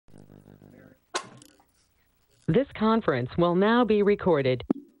This conference will now be recorded.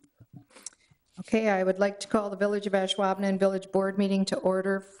 Okay, I would like to call the Village of Ashwaubenon Village Board meeting to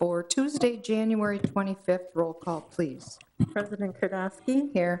order for Tuesday, January 25th. Roll call, please. President Kardowski.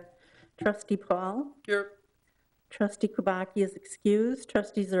 Here. Trustee Paul. Here. Trustee Kubacki is excused.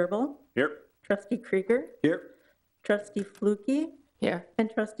 Trustee Zerbal. Here. Trustee Krieger. Here. Trustee Flukie. Here. And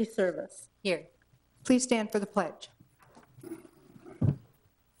Trustee Service. Here. Please stand for the pledge.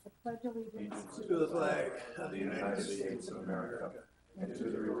 To the flag of the United States of America and to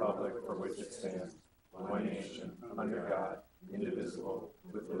the republic for which it stands, one nation, under God, indivisible,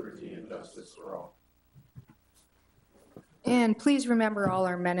 with liberty and justice for all. And please remember all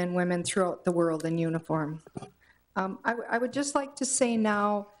our men and women throughout the world in uniform. I would just like to say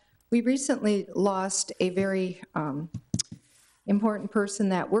now, we recently lost a very important person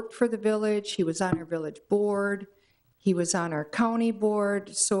that worked for the village. He was on our village board. He was on our county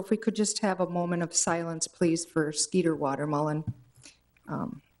board. So if we could just have a moment of silence, please, for Skeeter Watermullen.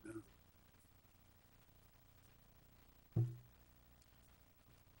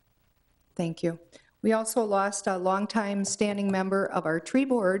 Thank you. We also lost a longtime standing member of our tree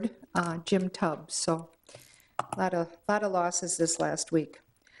board, Jim Tubbs. So a lot of losses this last week.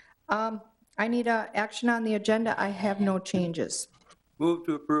 I need action on the agenda. I have no changes. Move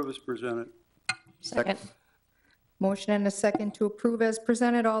to approve as presented. Second. Motion and a second to approve as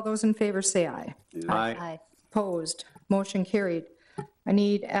presented. All those in favor say aye. Aye. Opposed? Motion carried. I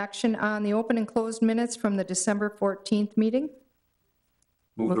need action on the open and closed minutes from the December 14th meeting.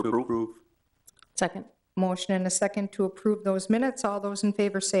 Move to approve. Second. Motion and a second to approve those minutes. All those in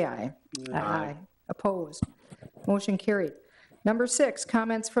favor say aye. Aye. Opposed? Motion carried. Number 6,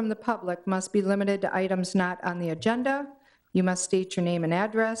 comments from the public must be limited to items not on the agenda. You must state your name and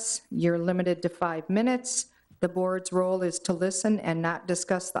address. You're limited to 5 minutes. The board's role is to listen and not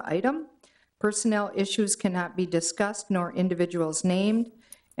discuss the item. Personnel issues cannot be discussed nor individuals named,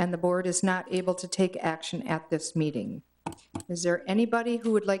 and the board is not able to take action at this meeting. Is there anybody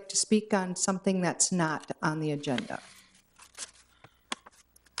who would like to speak on something that's not on the agenda?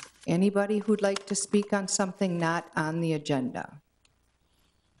 Anybody who'd like to speak on something not on the agenda?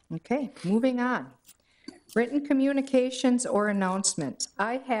 Okay, moving on. Written communications or announcements.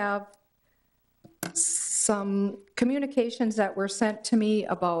 I have some communications that were sent to me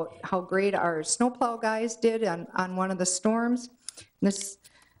about how great our snowplow guys did on one of the storms. This,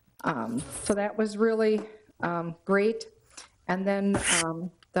 so that was really great. And then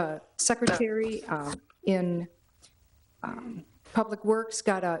the secretary in Public Works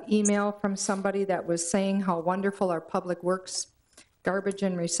got an email from somebody that was saying how wonderful our Public Works garbage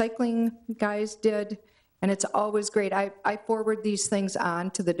and recycling guys did. And it's always great. I forward these things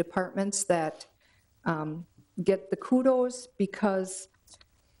on to the departments that get the kudos, because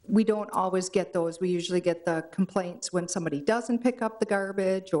we don't always get those. We usually get the complaints when somebody doesn't pick up the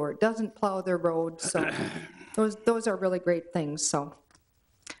garbage or doesn't plow their road. So those are really great things. So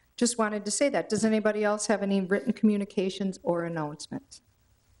just wanted to say that. Does anybody else have any written communications or announcements?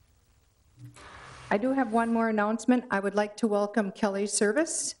 I do have one more announcement. I would like to welcome Kelly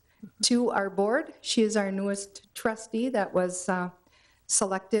Service to our board. She is our newest trustee that was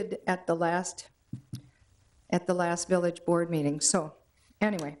selected at the last village board meeting. So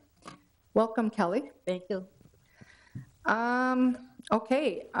anyway, welcome, Kelly. Thank you.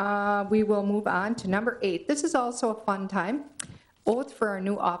 Okay, we will move on to number 8. This is also a fun time. Oath for our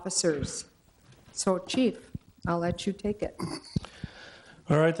new officers. So Chief, I'll let you take it.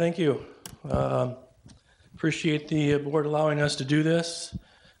 All right, thank you. Appreciate the board allowing us to do this.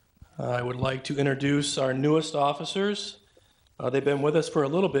 I would like to introduce our newest officers. They've been with us for a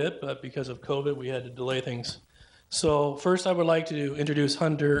little bit, but because of COVID, we had to delay things. So first, I would like to introduce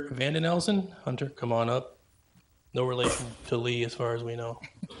Hunter Vandenelsen. Hunter, come on up. No relation to Lee, as far as we know.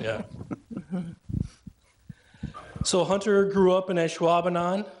 Yeah. So Hunter grew up in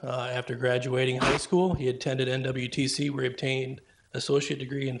Ashwaubenon. After graduating high school, he attended NWTC, where he obtained an associate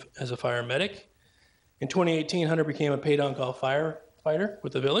degree as a fire medic. In 2018, Hunter became a paid-on-call firefighter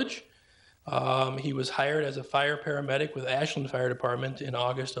with the village. He was hired as a fire paramedic with Ashland Fire Department in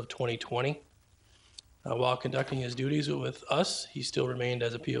August of 2020. While conducting his duties with us, he still remained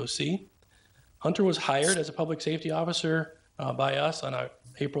as a POC. Hunter was hired as a public safety officer by us on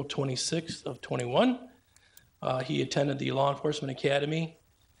April 26th of 21. He attended the Law Enforcement Academy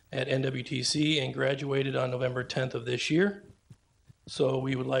at NWTC and graduated on November 10th of this year. So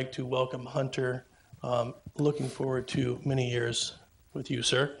we would like to welcome Hunter. Looking forward to many years with you,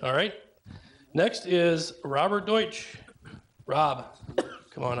 sir. All right. Next is Robert Deutsch. Rob,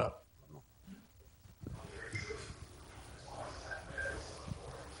 come on up.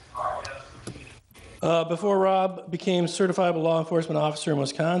 Before Rob became certifiable law enforcement officer in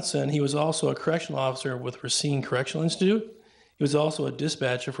Wisconsin, he was also a correctional officer with Racine Correctional Institute. He was also a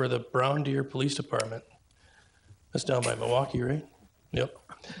dispatcher for the Brown Deer Police Department. That's down by Milwaukee, right? Yep.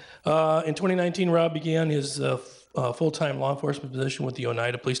 In 2019, Rob began his full-time law enforcement position with the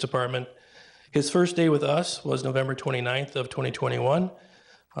Oneida Police Department. His first day with us was November 29th of 2021.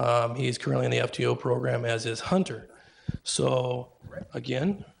 He's currently in the FTO program as is Hunter. So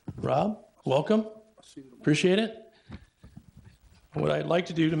again, Rob, welcome. Appreciate it. What I'd like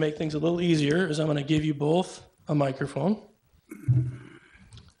to do to make things a little easier is I'm going to give you both a microphone.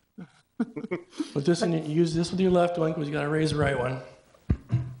 Put this in, use this with your left one because you got to raise the right one.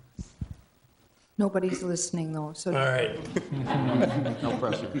 Nobody's listening though, so. All right. No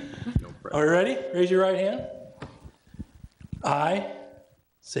pressure. No pressure. Are you ready? Raise your right hand. I,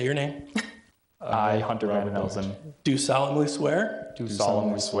 say your name, I, Hunter Van Nelson, do solemnly swear do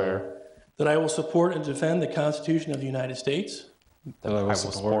solemnly swear that I will support and defend the Constitution of the United States that I will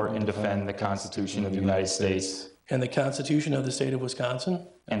support and defend the Constitution of the United States and the Constitution of the State of Wisconsin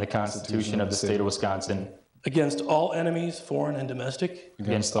and the Constitution of the State of Wisconsin against all enemies, foreign and domestic,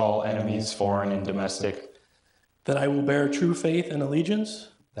 against all enemies, foreign and domestic, that I will bear true faith and allegiance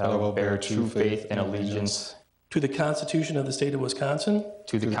that I will bear true faith and allegiance to the Constitution of the State of Wisconsin,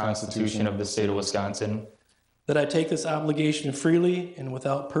 to the Constitution of the State of Wisconsin, that I take this obligation freely and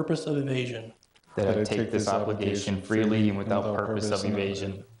without purpose of evasion, that I take this obligation freely and without purpose of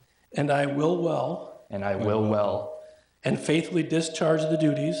evasion, and I will well and I will well and faithfully discharge the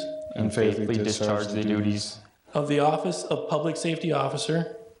duties and faithfully discharge the duties of the office of Public Safety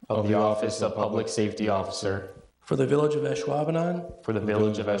Officer of the office of Public Safety Officer for the Village of Ashwaubenon, for the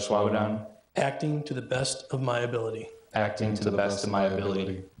Village of Ashwaubenon, acting to the best of my ability. acting to the best of my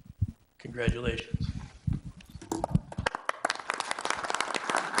ability. Congratulations. We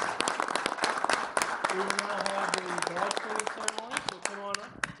will now have the badge printing ceremony, so come on up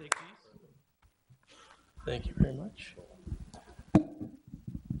and take these. Thank you very much.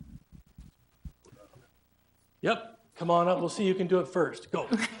 Yep, come on up. We'll see who can do it first. Go.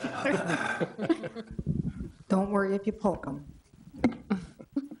 Don't worry if you poke them.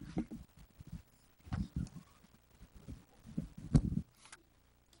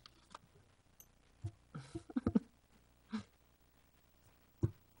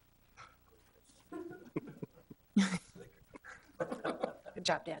 Good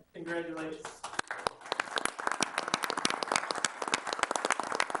job, Dad. Congratulations.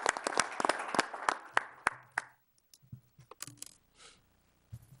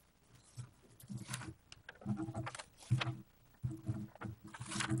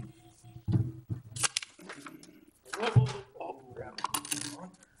 Oh, grab it.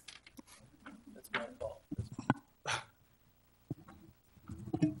 That's my fault.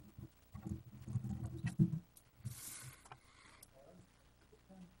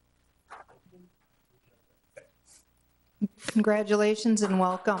 Congratulations and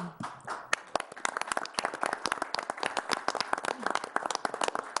welcome.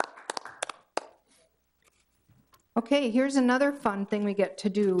 Okay, here's another fun thing we get to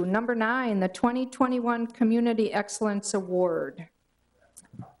do. Number 9, the 2021 Community Excellence Award.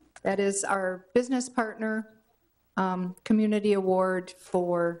 That is our business partner community award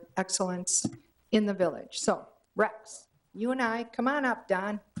for excellence in the village. So, Rex, you and I, come on up,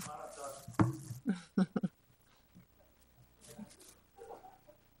 Don.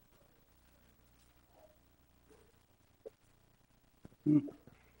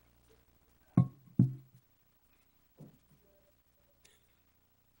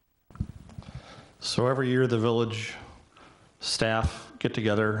 So every year, the village staff get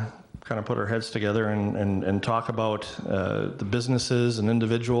together, kind of put our heads together and talk about the businesses and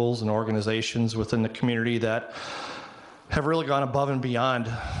individuals and organizations within the community that have really gone above and beyond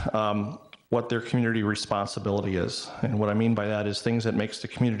what their community responsibility is. And what I mean by that is things that makes the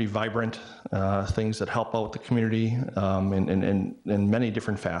community vibrant, things that help out the community in many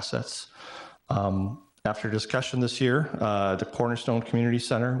different facets. After discussion this year, the Cornerstone Community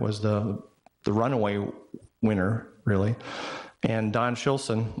Center was the runaway winner, really. And Don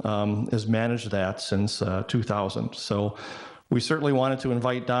Shilson has managed that since 2000. So we certainly wanted to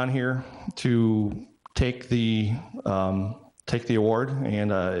invite Don here to take the award.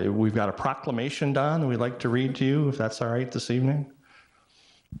 And we've got a proclamation, Don, that we'd like to read to you, if that's all right this evening.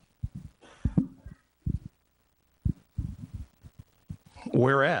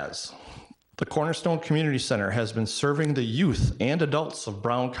 Whereas the Cornerstone Community Center has been serving the youth and adults of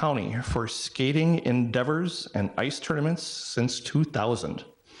Brown County for skating endeavors and ice tournaments since 2000.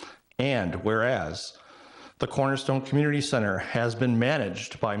 And whereas the Cornerstone Community Center has been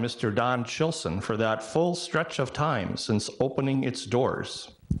managed by Mr. Don Chilson for that full stretch of time since opening its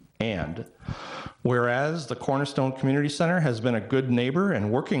doors. And whereas the Cornerstone Community Center has been a good neighbor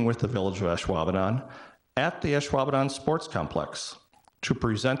and working with the Village of Ashwaubenon at the Ashwaubenon Sports Complex to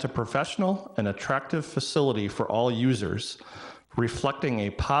present a professional and attractive facility for all users, reflecting a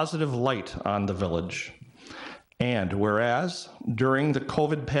positive light on the village. And whereas during the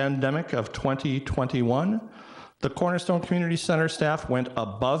COVID pandemic of 2021, the Cornerstone Community Center staff went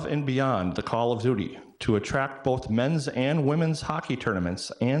above and beyond the call of duty to attract both men's and women's hockey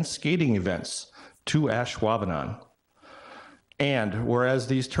tournaments and skating events to Ashwaubenon. And whereas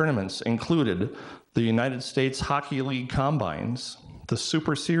these tournaments included the United States Hockey League Combines, the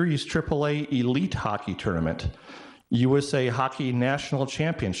Super Series AAA Elite Hockey Tournament, USA Hockey National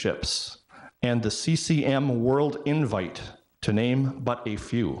Championships, and the CCM World Invite, to name but a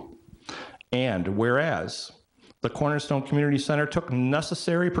few. And whereas the Cornerstone Community Center took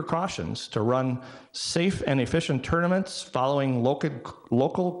necessary precautions to run safe and efficient tournaments following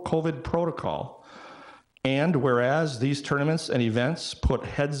local COVID protocol. And whereas these tournaments and events put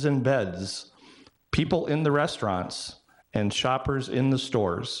heads in beds, people in the restaurants, and shoppers in the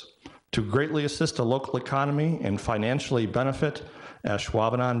stores to greatly assist the local economy and financially benefit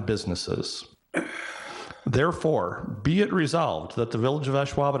Ashwaubenon businesses. Therefore, be it resolved that the Village of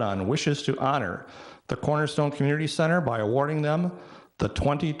Ashwaubenon wishes to honor the Cornerstone Community Center by awarding them the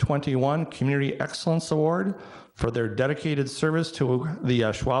 2021 Community Excellence Award for their dedicated service to the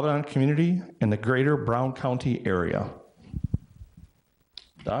Ashwaubenon community in the greater Brown County area.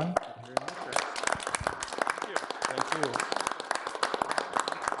 Don? Thank you.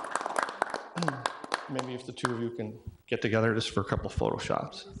 Maybe if the two of you can get together just for a couple photo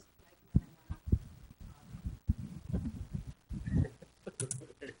shots.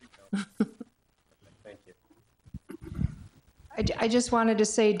 I just wanted to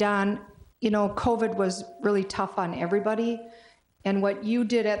say, Don, you know, COVID was really tough on everybody. And what you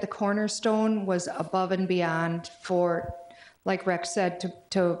did at the Cornerstone was above and beyond for, like Rex said,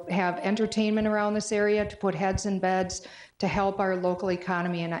 to have entertainment around this area, to put heads in beds, to help our local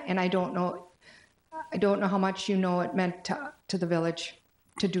economy. And I don't know how much you know it meant to the village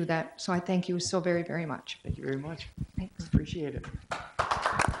to do that. So I thank you so very, very much. Thank you very much. Thanks. Appreciate it.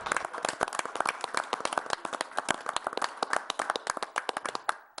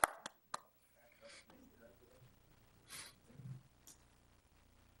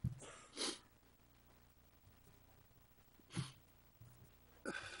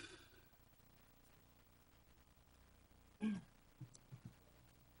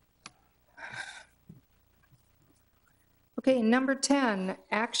 Okay, number 10,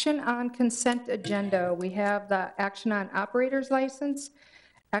 action on consent agenda. We have the action on operator's license,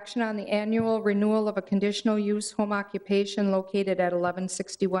 action on the annual renewal of a conditional use home occupation located at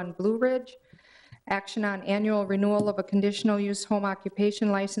 1161 Blue Ridge, action on annual renewal of a conditional use home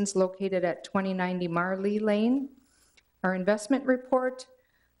occupation license located at 2090 Marley Lane, our investment report,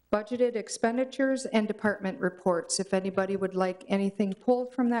 budgeted expenditures, and department reports. If anybody would like anything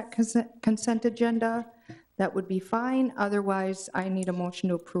pulled from that consent agenda, that would be fine. Otherwise, I need a motion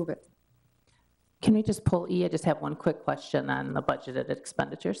to approve it. Can we just pull E? I just have one quick question on the budgeted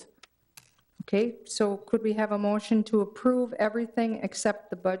expenditures. Okay, so could we have a motion to approve everything except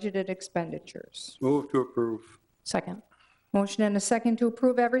the budgeted expenditures? Move to approve. Second. Motion and a second to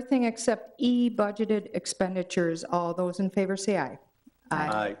approve everything except E, budgeted expenditures. All those in favor say aye.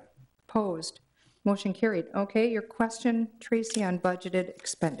 Aye. Opposed? Motion carried. Okay, your question, Tracy, on budgeted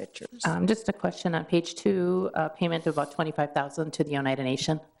expenditures. Just a question on page 2, payment of about $25,000 to the Oneida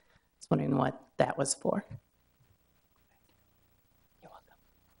Nation. I was wondering what that was for. You're welcome.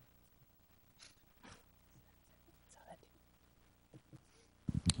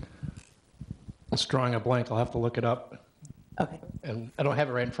 It's drawing a blank. I'll have to look it up. Okay. And I don't have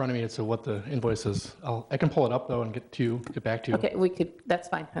it right in front of me as to what the invoice is. I can pull it up, though, and get back to you. Okay, we could, that's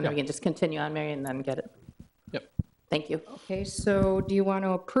fine. And then we Yeah. can just continue on, Mary, and then get it. Yep. Thank you. Okay, so do you want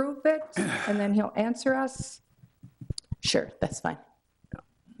to approve it, and then he'll answer us? Sure, that's fine.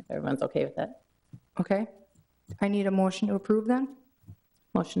 If everyone's okay with that. Okay. I need a motion to approve then?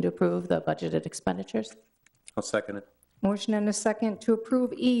 Motion to approve the budgeted expenditures. I'll second it. Motion and a second to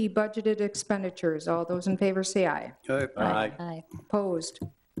approve E, budgeted expenditures. All those in favor say aye. Aye. Aye. Opposed?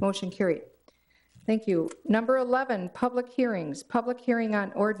 Motion carried. Thank you. Number 11, public hearings. Public hearing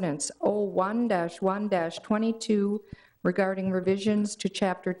on ordinance 01-1-22 regarding revisions to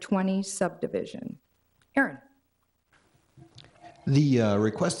Chapter 20 subdivision. Aaron. The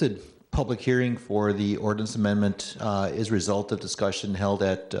requested public hearing for the ordinance amendment is a result of discussion held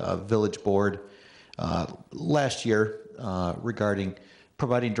at Village Board last year regarding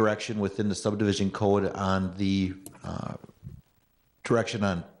providing direction within the subdivision code on the direction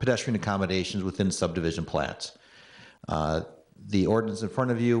on pedestrian accommodations within subdivision plats. The ordinance in front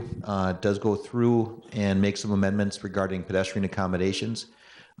of you does go through and make some amendments regarding pedestrian accommodations.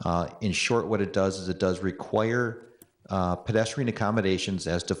 In short, what it does is it does require pedestrian accommodations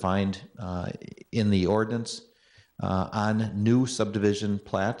as defined in the ordinance on new subdivision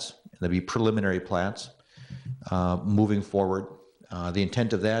plats. That'd be preliminary plats moving forward. The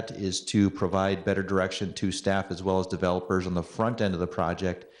intent of that is to provide better direction to staff as well as developers on the front end of the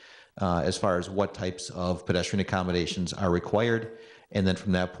project as far as what types of pedestrian accommodations are required, and then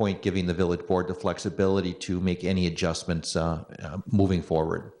from that point, giving the village board the flexibility to make any adjustments moving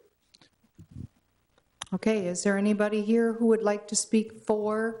forward. Okay, is there anybody here who would like to speak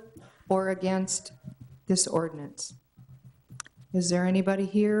for or against this ordinance? Is there anybody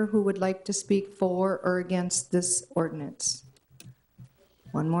here who would like to speak for or against this ordinance?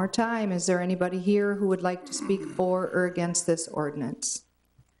 One more time, is there anybody here who would like to speak for or against this ordinance?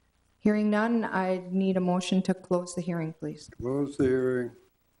 Hearing none, I need a motion to close the hearing, please. Close the hearing.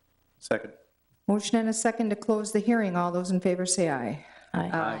 Second. Motion and a second to close the hearing. All those in favor say aye.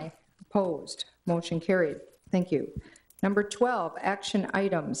 Aye. Opposed? Motion carried. Thank you. Number 12, action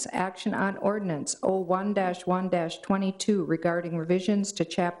items. Action on ordinance 01-1-22 regarding revisions to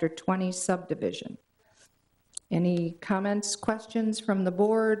Chapter 20 subdivision. Any comments, questions from the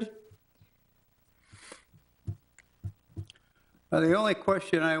board? The only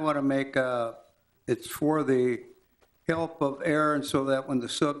question I want to make, it's for the help of Aaron so that when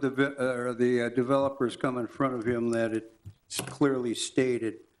the developers come in front of him that it's clearly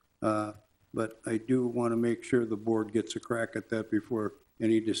stated. But I do want to make sure the board gets a crack at that before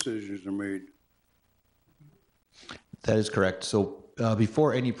any decisions are made. That is correct. So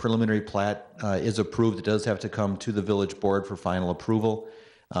before any preliminary plat is approved, it does have to come to the village board for final approval.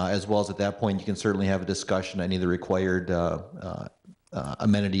 As well as at that point, you can certainly have a discussion on any of the required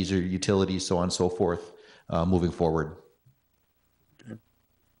amenities or utilities, so on and so forth, moving forward.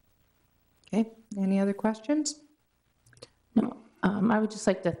 Okay, any other questions? No, I would just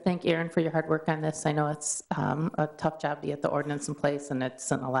like to thank Aaron for your hard work on this. I know it's a tough job to get the ordinance in place, and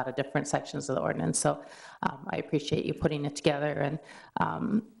it's in a lot of different sections of the ordinance. So I appreciate you putting it together,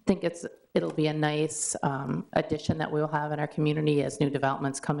 and think it'll be a nice addition that we'll have in our community as new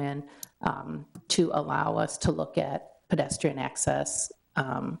developments come in to allow us to look at pedestrian access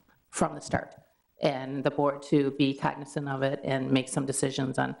from the start, and the board to be cognizant of it and make some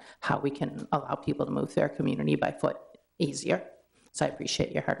decisions on how we can allow people to move through our community by foot easier. So I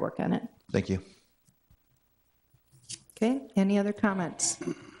appreciate your hard work on it. Thank you. Okay, any other comments?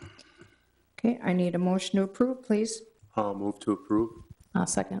 Okay, I need a motion to approve, please. I'll move to approve. I'll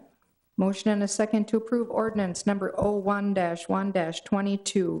second. Motion and a second to approve ordinance number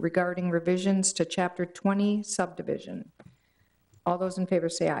 01-1-22 regarding revisions to Chapter 20 subdivision. All those in favor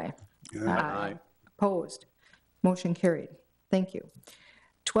say aye. Aye. Opposed? Motion carried. Thank you.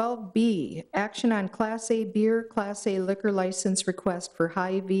 12B, action on Class A beer, Class A liquor license request for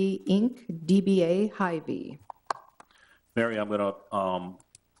Hy-Vee Inc., DBA Hy-Vee. Mary, I'm going to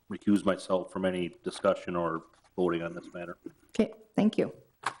recuse myself from any discussion or voting on this matter. Okay, thank you.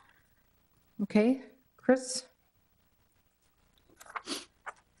 Okay, Chris?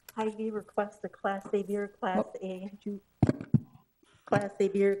 Hy-Vee requests a Class A beer, Class A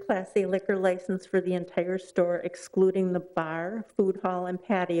beer, Class A liquor license for the entire store, excluding the bar, food hall, and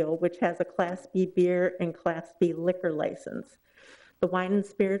patio, which has a Class B beer and Class B liquor license. The Wine and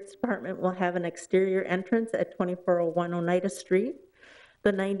Spirits Department will have an exterior entrance at 2401 Oneida Street.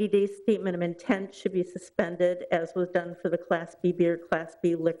 The 90-day statement of intent should be suspended, as was done for the Class B beer, Class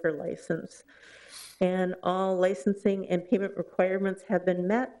B liquor license. And all licensing and payment requirements have been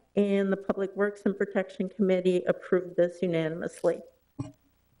met, and the Public Works and Protection Committee approved this unanimously.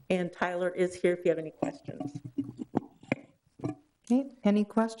 And Tyler is here if you have any questions. Okay, any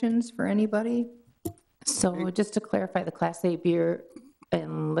questions for anybody? So just to clarify, the Class A beer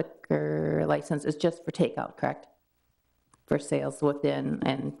and liquor license is just for takeout, correct? For sales within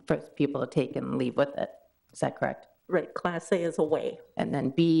and for people to take and leave with it. Is that correct? Right, Class A is away. And then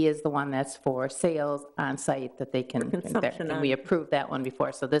B is the one that's for sales on site that they can drink there. consumption And on- we approved that one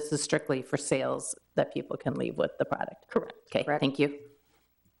before. So this is strictly for sales that people can leave with the product. Correct. Okay, thank you.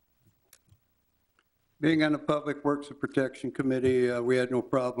 Being on the Public Works and Protection Committee, we had no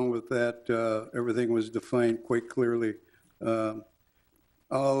problem with that. Everything was defined quite clearly.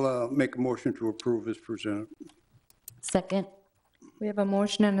 I'll make a motion to approve as presented. Second. We have a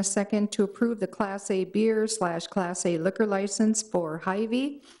motion and a second to approve the Class A beer / Class A liquor license for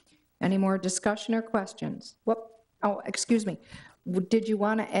Hy-Vee. Any more discussion or questions? Whoop, oh, excuse me. Did you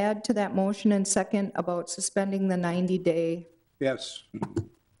want to add to that motion and second about suspending the 90-day? Yes.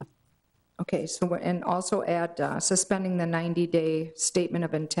 Okay, so, and also add suspending the 90-day statement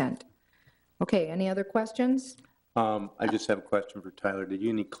of intent. Okay, any other questions? I just have a question for Tyler. Did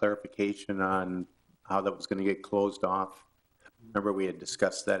you need clarification on how that was going to get closed off? Remember we had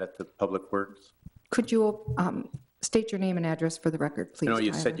discussed that at the Public Works? Could you state your name and address for the record, please? I know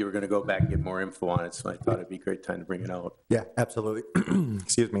you Tyler? said you were going to go back and get more info on it, so I thought it'd be a great time to bring it out. Yeah, absolutely.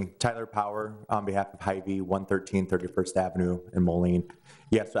 Excuse me. Tyler Power on behalf of Hy-Vee, 113 31st Avenue in Moline.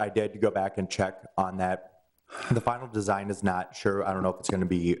 Yes, I did go back and check on that. The final design is not sure. I don't know if it's going to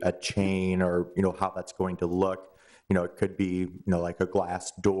be a chain or, how that's going to look. It could be, like a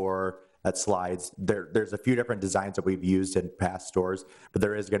glass door that slides. There's a few different designs that we've used in past stores, but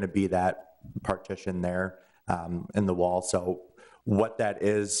there is going to be that partition there in the wall. So what that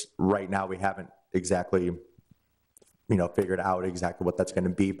is right now, we haven't exactly, figured out exactly what that's going to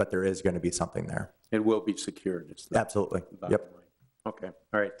be, but there is going to be something there. It will be secured. Absolutely. Yep. Okay.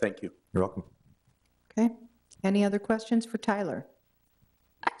 All right. Thank you. You're welcome. Okay, any other questions for Tyler?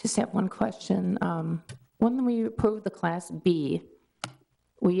 I just have one question. When we approved the Class B,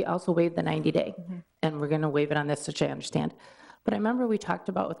 we also waived the 90-day, and we're going to waive it on this, which I understand. But I remember we talked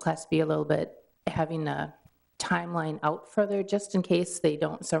about with Class B a little bit, having a timeline out further just in case they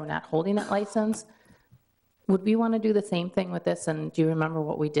don't, so we're not holding that license. Would we want to do the same thing with this? And do you remember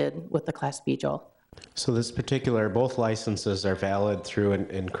what we did with the Class B, Joel? So this particular, both licenses are valid through,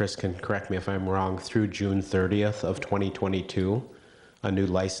 and Chris can correct me if I'm wrong, through June 30th of 2022. A new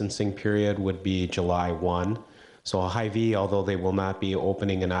licensing period would be July 1. So Hy-Vee, although they will not be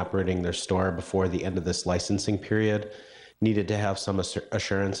opening and operating their store before the end of this licensing period, needed to have some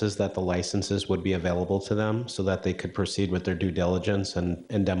assurances that the licenses would be available to them so that they could proceed with their due diligence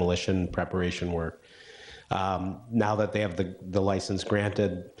and demolition preparation work. Now that they have the license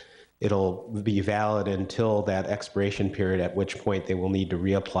granted, it'll be valid until that expiration period, at which point they will need to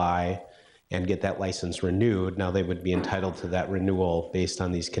reapply and get that license renewed. Now they would be entitled to that renewal based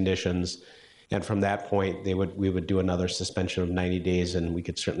on these conditions. And from that point, we would do another suspension of 90 days, and we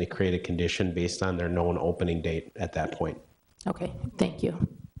could certainly create a condition based on their known opening date at that point. Okay, thank you.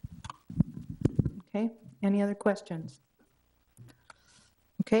 Okay, any other questions?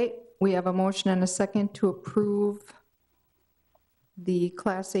 Okay, we have a motion and a second to approve the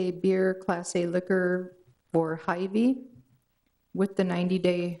Class A beer, Class A liquor for Hy-Vee with the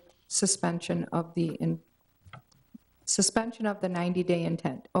 90-day suspension of the 90-day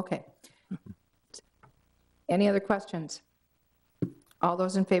intent. Okay. Any other questions? All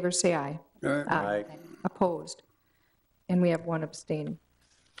those in favor say aye. Aye. Opposed? And we have one abstaining.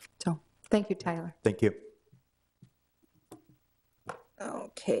 So, thank you, Tyler. Thank you.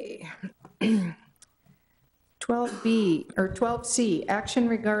 Okay. 12B, or 12C, action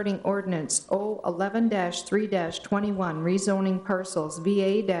regarding ordinance 011-3-21, rezoning parcels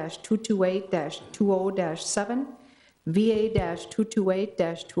VA-228-20-7,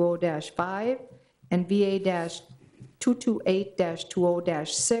 VA-228-20-5, and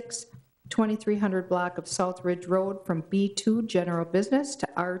VA-228-20-6, 2300 block of South Ridge Road from B2 General Business to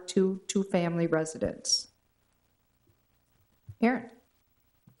R2 Two-Family Residence. Aaron.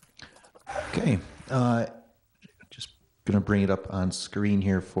 Okay. Just going to bring it up on screen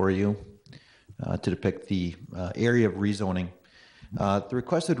here for you to depict the area of rezoning. The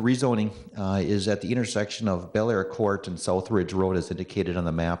requested rezoning is at the intersection of Bel Air Court and South Ridge Road as indicated on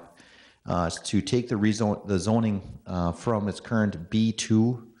the map. To take the zoning from its current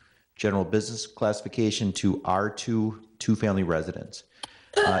B2 general business classification to R2 two-family residence.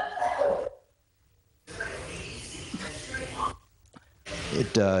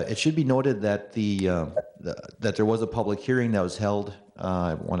 It should be noted that that there was a public hearing that was held.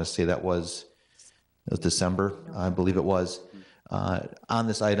 I want to say that was December, I believe it was. On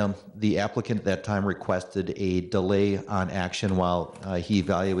this item, the applicant at that time requested a delay on action while he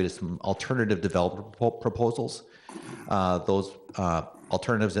evaluated some alternative development proposals. Those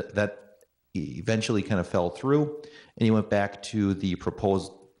alternatives that eventually kind of fell through, and he went back to the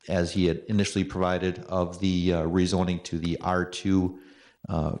proposed as he had initially provided of the rezoning to the R2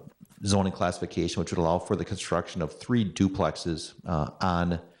 zoning classification, which would allow for the construction of 3 duplexes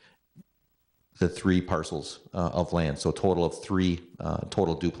on the 3 parcels of land, so a total of 3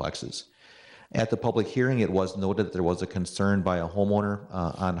 total duplexes. At the public hearing, it was noted that there was a concern by a homeowner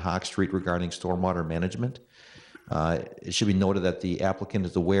on Hawk Street regarding stormwater management. It should be noted that the applicant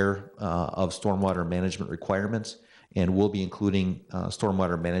is aware of stormwater management requirements and will be including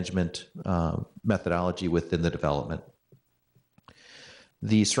stormwater management methodology within the development.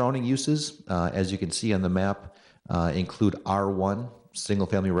 The surrounding uses, as you can see on the map, include R1,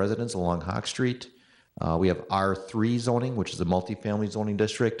 single-family residence along Hawk Street. We have R3 zoning, which is a multifamily zoning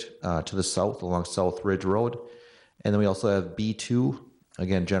district to the south along South Ridge Road. And then we also have B2,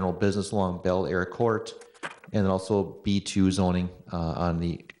 again, general business along Bel Air Court, and then also B2 zoning on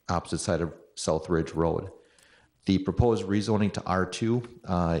the opposite side of South Ridge Road. The proposed rezoning to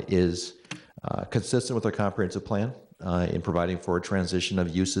R2 is consistent with our comprehensive plan in providing for a transition of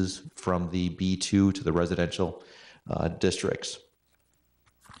uses from the B2 to the residential districts.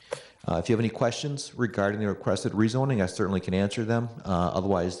 If you have any questions regarding the requested rezoning, I certainly can answer them.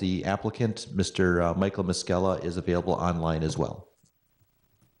 Otherwise, the applicant, Mr. Michael Miskella, is available online as well.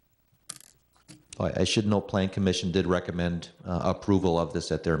 I should note Plan Commission did recommend approval of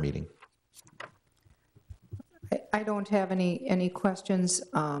this at their meeting. I don't have any questions.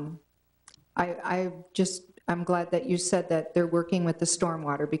 I'm glad that you said that they're working with the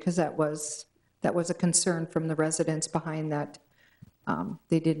stormwater, because that was a concern from the residents behind that.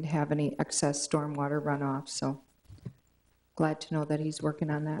 They didn't have any excess stormwater runoff, so glad to know that he's working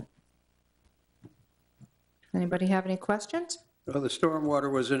on that. Anybody have any questions? Well, the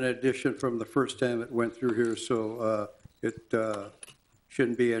stormwater was in addition from the first time it went through here, so it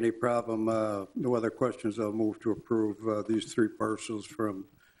shouldn't be any problem. No other questions. I'll move to approve these three parcels from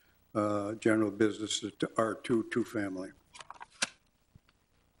general businesses to R2 two-family.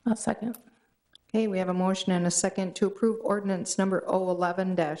 I'll second. Okay, we have a motion and a second to approve ordinance number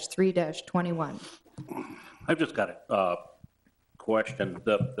 011-3-21. I've just got a question.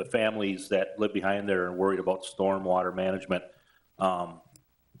 The families that live behind there are worried about stormwater management,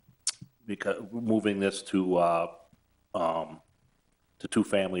 because moving this to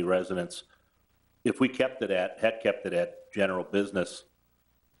two-family residence. If we had kept it at general business,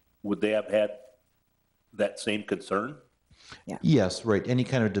 would they have had that same concern? Yeah. Yes, right. Any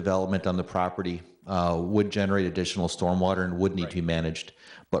kind of development on the property would generate additional stormwater and would need to be managed.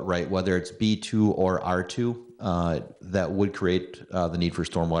 But right, whether it's B2 or R2, that would create the need for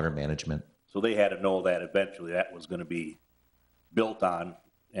stormwater management. So they had to know that eventually that was going to be built on,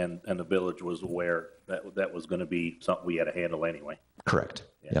 and the village was aware that that was going to be something we had to handle anyway. Correct.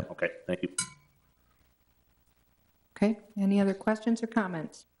 Yeah. Yep. Okay, thank you. Okay, any other questions or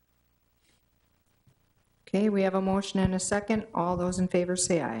comments? Okay, we have a motion and a second. All those in favor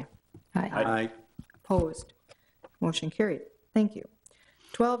say aye. Aye. Opposed? Motion carried. Thank you.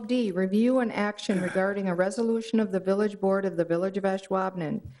 12D, review and action regarding a resolution of the Village Board of the Village of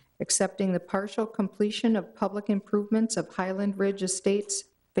Ashwaubenon accepting the partial completion of public improvements of Highland Ridge Estates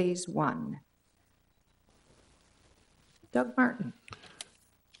Phase 1. Doug Martin.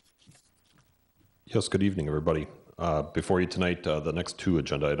 Yes, good evening, everybody. Before you tonight, the next two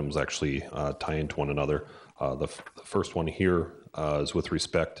agenda items actually tie into one another. The first one here is with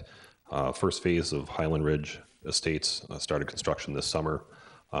respect, first phase of Highland Ridge Estates started construction this summer.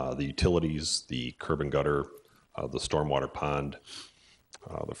 The utilities, the curb and gutter, the stormwater pond,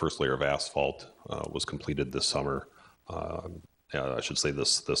 the first layer of asphalt was completed this summer. I should say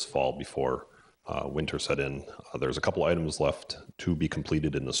this fall before winter set in. There's a couple items left to be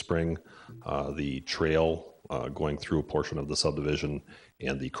completed in the spring. The trail going through a portion of the subdivision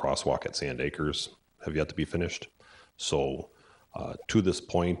and the crosswalk at Sand Acres have yet to be finished. So to this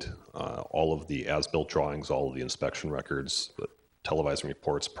point, all of the as-built drawings, all of the inspection records, the televising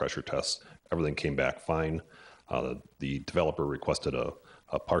reports, pressure tests, everything came back fine. The developer requested a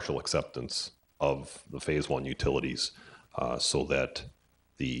partial acceptance of the Phase 1 utilities so that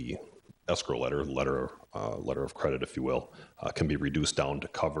the escrow letter of credit, if you will, can be reduced down to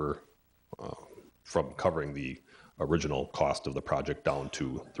cover from covering the original cost of the project down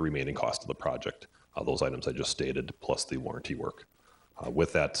to the remaining cost of the project. Those items I just stated, plus the warranty work.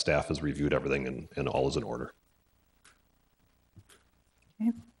 With that, staff has reviewed everything and all is in order.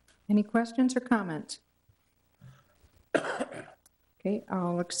 Okay. Any questions or comments? Okay,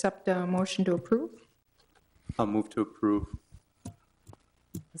 I'll accept a motion to approve. I'll move to approve.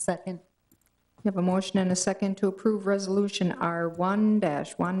 Second. We have a motion and a second to approve Resolution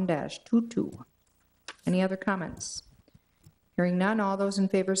R1-1-22. Any other comments? Hearing none, all those in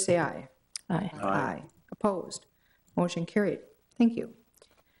favor say aye. Aye. Aye. Opposed? Motion carried. Thank you.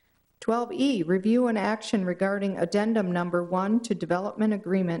 12E, review and action regarding addendum number 1 to development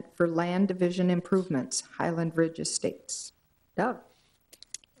agreement for land division improvements, Highland Ridge Estates. Doug?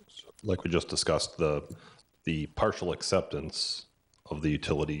 Like we just discussed, the partial acceptance of the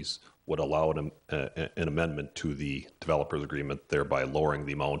utilities would allow an amendment to the developer's agreement, thereby lowering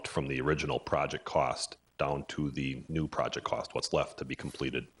the amount from the original project cost down to the new project cost, what's left to be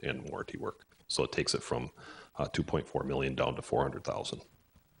completed in warranty work. So it takes it from 2.4 million down to 400,000.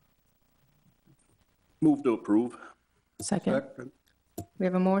 Move to approve. Second. We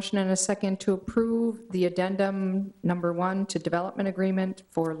have a motion and a second to approve the addendum number 1 to development agreement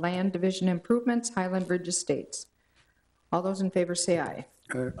for land division improvements, Highland Ridge Estates. All those in favor say aye.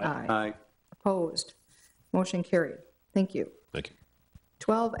 Aye. Opposed? Motion carried. Thank you. Thank you.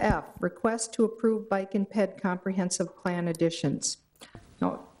 12F, request to approve bike and ped comprehensive plan additions.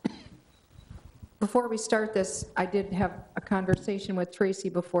 Now, before we start this, I did have a conversation with Tracy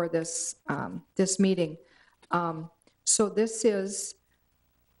before this, this meeting. So this is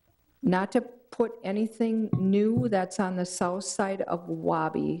not to put anything new that's on the south side of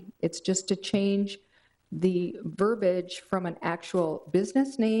Wabi. It's just to change the verbiage from an actual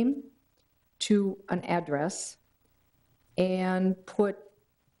business name to an address and put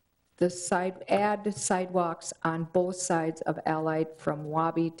the add sidewalks on both sides of Allied from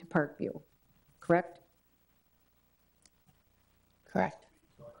Wabi to Parkview, correct? Correct.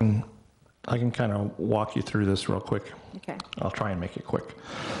 I can kind of walk you through this real quick. Okay. I'll try and make it quick,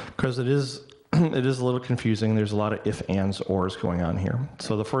 because it is it is a little confusing. There's a lot of if, ands, ors going on here.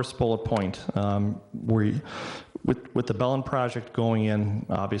 So the first bullet point, with the Bellin project going in,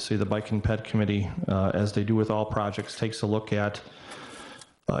 obviously the Bike and Ped Committee, as they do with all projects, takes a look at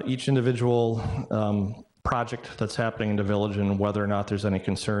each individual project that's happening in the village and whether or not there's any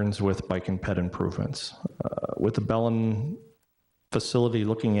concerns with bike and ped improvements. With the Bellin facility,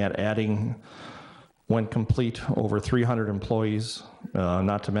 looking at adding, when complete, over 300 employees,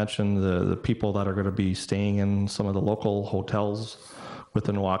 not to mention the people that are going to be staying in some of the local hotels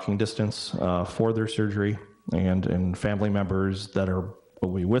within walking distance for their surgery, and family members that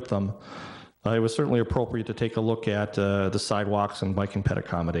will be with them. It was certainly appropriate to take a look at the sidewalks and bike and ped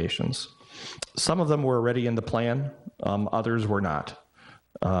accommodations. Some of them were already in the plan, others were not.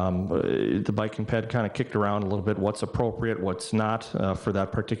 The bike and ped kind of kicked around a little bit, what's appropriate, what's not for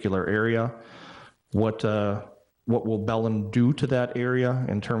that particular area. What will Bellin do to that area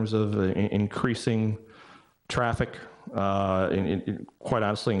in terms of increasing traffic, quite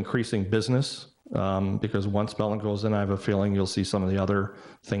honestly, increasing business? Because once Bellin goes in, I have a feeling you'll see some of the other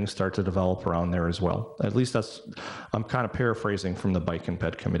things start to develop around there as well. At least I'm kind of paraphrasing from the Bike and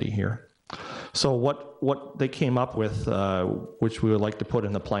Ped Committee here. So what they came up with, which we would like to put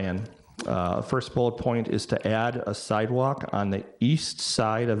in the plan, first bullet point is to add a sidewalk on the east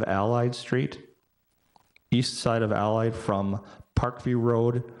side of Allied Street, east side of Allied from Parkview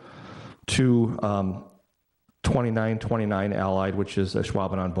Road to 2929 Allied, which is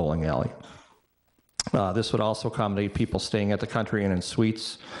Ashwaubenon Bowling Alley. This would also accommodate people staying at the Country Inn and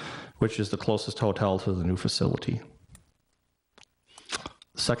Suites, which is the closest hotel to the new facility.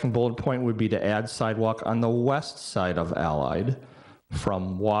 Second bullet point would be to add sidewalk on the west side of Allied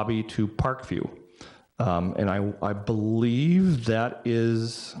from Wabi to Parkview. And I believe that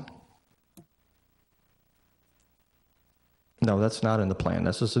is, no, that's not in the plan.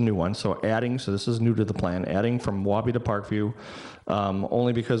 This is a new one. So this is new to the plan, adding from Wabi to Parkview,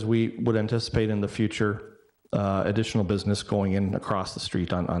 only because we would anticipate in the future additional business going in across the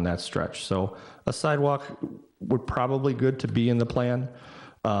street on that stretch. So a sidewalk would probably good to be in the plan.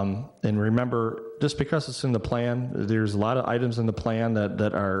 And remember, just because it's in the plan, there's a lot of items in the plan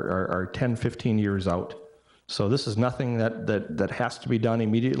that are 10, 15 years out. So this is nothing that has to be done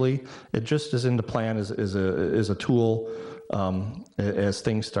immediately. It just is in the plan as a tool as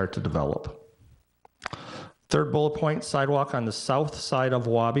things start to develop. Third bullet point, sidewalk on the south side of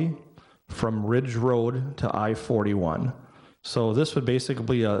Wabi from Ridge Road to I-41. So this would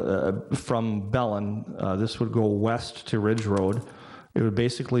basically, from Bellin, this would go west to Ridge Road. It would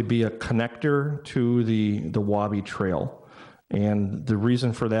basically be a connector to the Wabi Trail. And the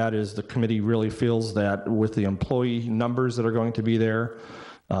reason for that is the committee really feels that with the employee numbers that are going to be there,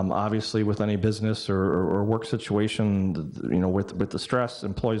 obviously with any business or work situation, with the stress,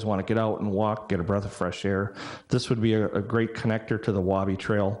 employees want to get out and walk, get a breath of fresh air. This would be a great connector to the Wabi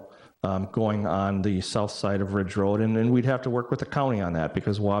Trail going on the south side of Ridge Road. And we'd have to work with the county on that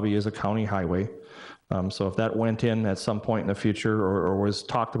because Wabi is a county highway. So if that went in at some point in the future or was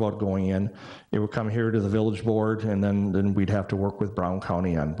talked about going in, it would come here to the village board, and then we'd have to work with Brown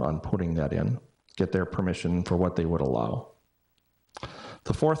County on putting that in, get their permission for what they would allow.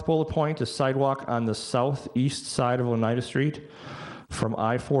 The fourth bullet point is sidewalk on the southeast side of Oneida Street from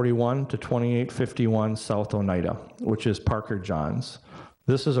I-41 to 2851 South Oneida, which is Parker Johns.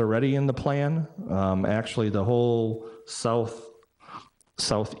 This is already in the plan. Actually, the whole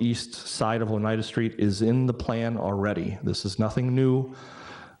southeast side of Oneida Street is in the plan already. This is nothing new.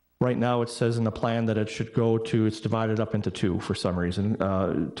 Right now it says in the plan that it should go to, it's divided up into two for some reason,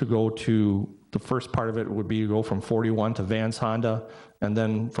 to go to the first part of it would be to go from 41 to Vans Honda, and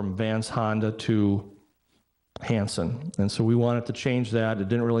then from Vans Honda to Hanson. And so we wanted to change that. It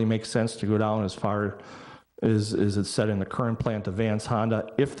didn't really make sense to go down as far as it's set in the current plan to Vans Honda.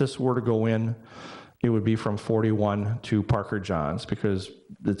 If this were to go in, it would be from 41 to Parker Johns, because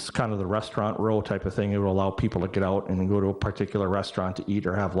it's kind of the restaurant row type of thing. It would allow people to get out and go to a particular restaurant to eat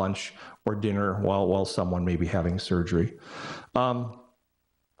or have lunch or dinner while someone may be having surgery.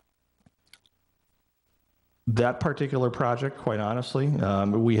 That particular project, quite honestly,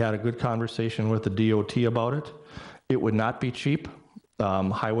 we had a good conversation with the DOT about it. It would not be cheap.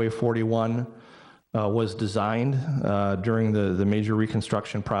 Highway 41 was designed during the major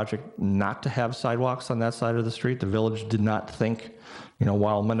reconstruction project not to have sidewalks on that side of the street. The village did not think,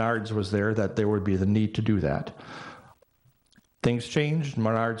 while Menards was there, that there would be the need to do that. Things changed,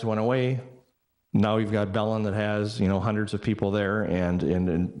 Menards went away. Now you've got Bellin that has, hundreds of people there,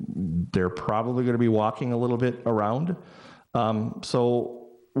 and they're probably going to be walking a little bit around. So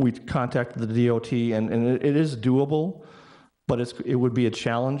we contacted the DOT, and it is doable, but it would be a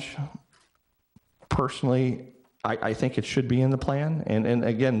challenge. Personally, I think it should be in the plan, and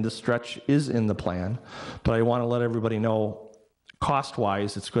again, this stretch is in the plan, but I want to let everybody know,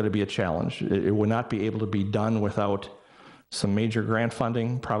 cost-wise, it's going to be a challenge. It would not be able to be done without some major grant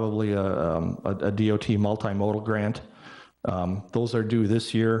funding, probably a DOT multimodal grant. Those are due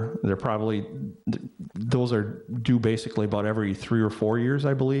this year. Those are due basically about every 3 or 4 years,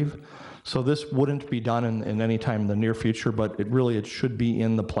 I believe. So this wouldn't be done in any time in the near future, but it should be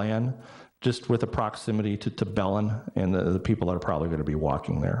in the plan, just with the proximity to Bellin and the people that are probably going to be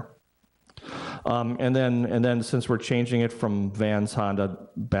walking there. And then since we're changing it from Vans Honda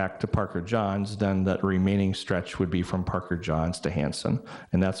back to Parker Johns, then that remaining stretch would be from Parker Johns to Hanson,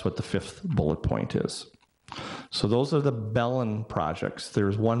 and that's what the 5th bullet point is. So those are the Bellin projects.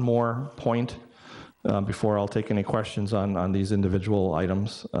 There's one more point before I'll take any questions on these individual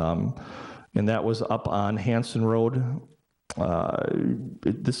items, and that was up on Hanson Road.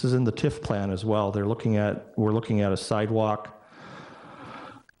 This is in the TIF plan as well. We're looking at a sidewalk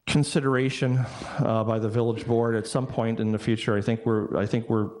consideration by the village board at some point in the future. I think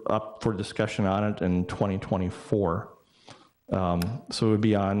we're up for discussion on it in 2024. So it would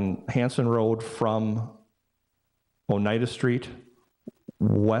be on Hanson Road from Oneida Street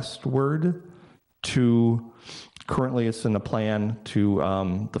westward to, currently it's in the plan, to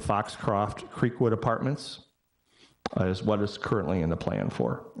the Foxcroft Creekwood Apartments is what is currently in the plan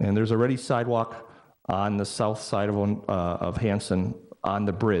for. And there's already sidewalk on the south side of Hanson on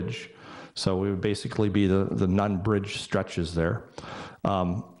the bridge. So it would basically be the non-bridge stretches there.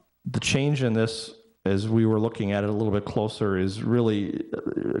 The change in this, as we were looking at it a little bit closer, is really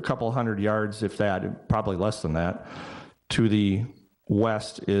a couple hundred yards, if that, probably less than that. To the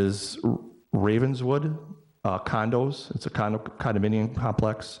west is Ravenswood condos. It's a condominium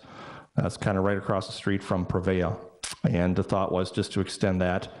complex. That's kind of right across the street from Prevea. And the thought was just to extend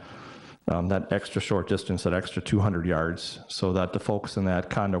that extra short distance, that extra 200 yards, so that the folks in that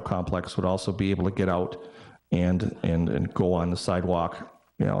condo complex would also be able to get out and go on the sidewalk,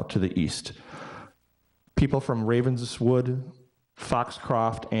 to the east. People from Ravenswood,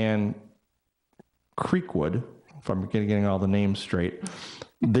 Foxcroft, and Creekwood, if I'm getting all the names straight,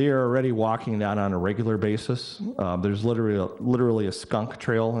 they are already walking that on a regular basis. There's literally a skunk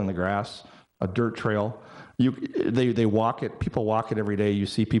trail in the grass, a dirt trail. They walk it, people walk it every day. You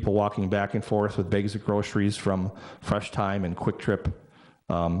see people walking back and forth with bags of groceries from Fresh Time and Quick Trip.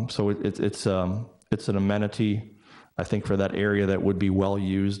 So it's an amenity, I think, for that area that would be well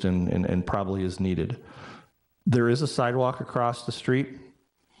used and probably is needed. There is a sidewalk across the street,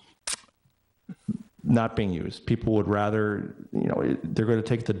 not being used. People would rather, they're going to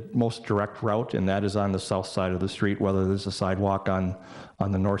take the most direct route, and that is on the south side of the street, whether there's a sidewalk on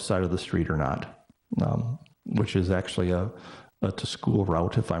the north side of the street or not, which is actually a to-school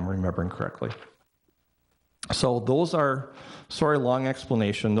route, if I'm remembering correctly. So those are, sorry, long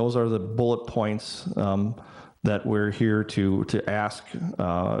explanation. Those are the bullet points that we're here to ask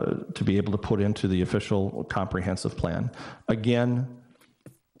to be able to put into the official comprehensive plan. Again,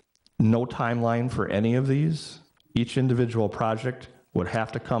 no timeline for any of these. Each individual project would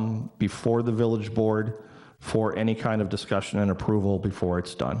have to come before the village board for any kind of discussion and approval before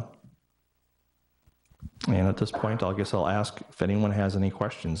it's done. And at this point, I guess I'll ask if anyone has any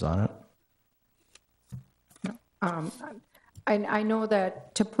questions on it. I know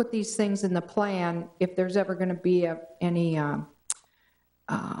that to put these things in the plan, if there's ever going to be any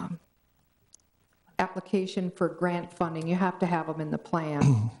application for grant funding, you have to have them in the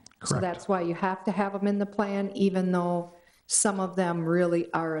plan. So that's why you have to have them in the plan, even though some of them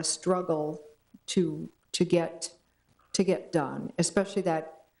really are a struggle to get done, especially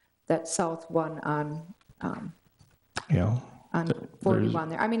that south one on Yeah. on 41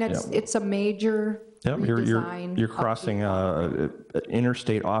 there. I mean, it's a major Yep, redesign. you're crossing a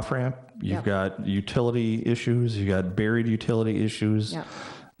interstate off-ramp. You've got utility issues, you've got buried utility issues,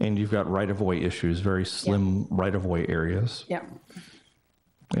 and you've got right-of-way issues, very slim right-of-way areas. Yep.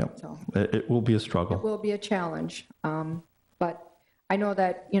 Yep. So It will be a struggle. it will be a challenge, but I know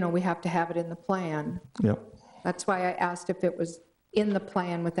that, we have to have it in the plan. Yep. That's why I asked if it was in the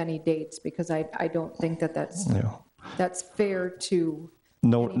plan with any dates, because I don't think that's fair to.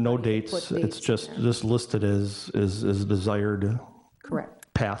 No dates dates. in It's just listed as desired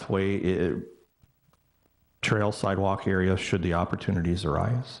Correct. pathway, trail, sidewalk area should the opportunities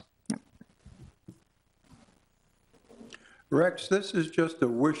arise. Rex, this is just a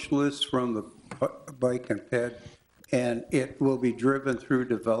wish list from the bike and ped, and it will be driven through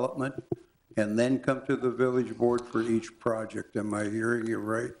development and then come to the village board for each project. Am I hearing you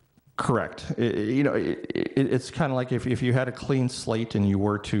right? Correct. It's kind of like if you had a clean slate and you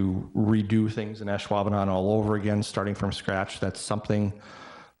were to redo things in Ashwaubenon all over again, starting from scratch, that's something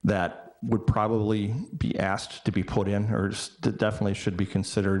that would probably be asked to be put in, or definitely should be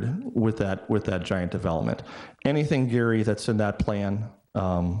considered with that giant development. Anything, Gary, that's in that plan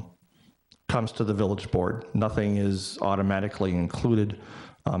comes to the village board. Nothing is automatically included.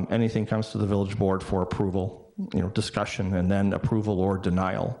 Anything comes to the village board for approval, discussion, and then approval or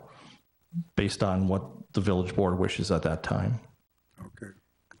denial based on what the village board wishes at that time. Okay,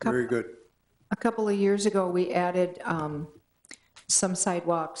 very good. A couple of years ago, we added some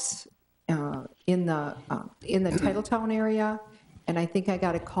sidewalks in the Titletown area, and I think I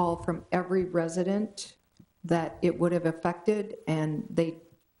got a call from every resident that it would have affected, and they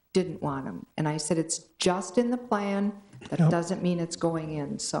didn't want them. And I said, it's just in the plan. That doesn't mean it's going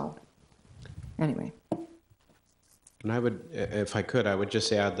in. So anyway. And I would, if I could, I would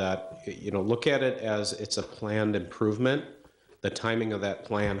just add that, look at it as it's a planned improvement. The timing of that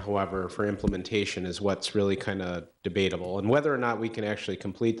plan, however, for implementation is what's really kind of debatable. And whether or not we can actually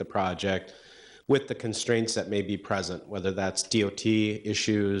complete the project with the constraints that may be present, whether that's DOT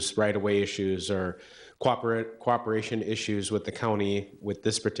issues, right-of-way issues, or cooperation issues with the county with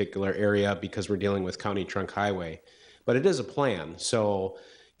this particular area because we're dealing with county trunk highway. But it is a plan. So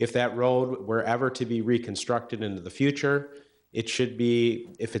if that road were ever to be reconstructed into the future, it should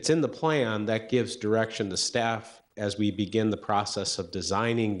be, if it's in the plan, that gives direction to staff as we begin the process of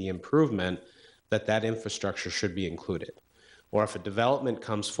designing the improvement, that infrastructure should be included. Or if a development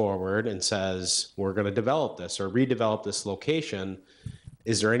comes forward and says, we're going to develop this or redevelop this location,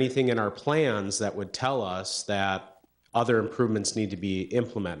 is there anything in our plans that would tell us that other improvements need to be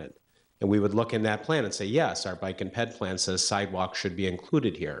implemented? And we would look in that plan and say, yes, our bike and ped plan says sidewalks should be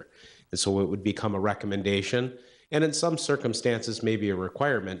included here. And so it would become a recommendation. And in some circumstances, maybe a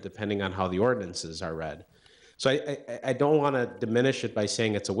requirement, depending on how the ordinances are read. So I don't want to diminish it by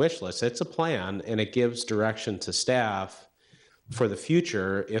saying it's a wish list. It's a plan, and it gives direction to staff for the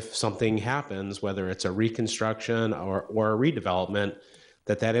future if something happens, whether it's a reconstruction or a redevelopment,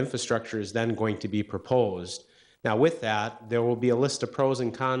 that infrastructure is then going to be proposed. Now with that, there will be a list of pros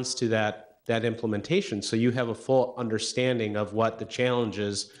and cons to that implementation, so you have a full understanding of what the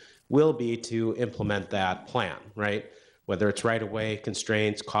challenges will be to implement that plan, right? Whether it's right-of-way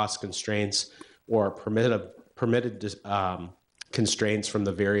constraints, cost constraints, or permitted constraints from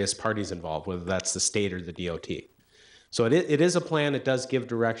the various parties involved, whether that's the state or the DOT. So it is a plan. It does give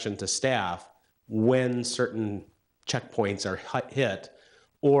direction to staff when certain checkpoints are hit,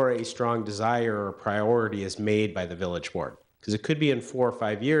 or a strong desire or priority is made by the village board. Because it could be in 4 or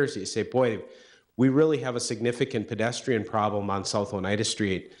 5 years, you say, boy, we really have a significant pedestrian problem on South Oneida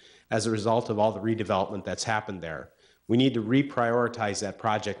Street as a result of all the redevelopment that's happened there. We need to reprioritize that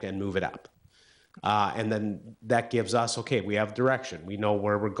project and move it up. And then that gives us, okay, we have direction. We know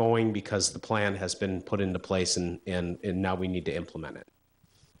where we're going because the plan has been put into place, and now we need to implement it.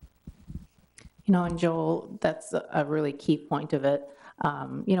 And Joel, that's a really key point of it.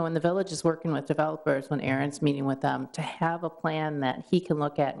 When the village is working with developers, when Aaron's meeting with them, to have a plan that he can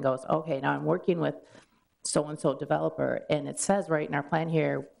look at and goes, okay, now I'm working with so-and-so developer, and it says right in our plan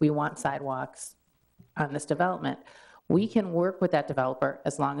here, we want sidewalks on this development. We can work with that developer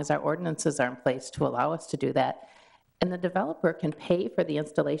as long as our ordinances are in place to allow us to do that. And the developer can pay for the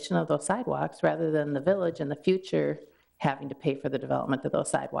installation of those sidewalks rather than the village in the future having to pay for the development of those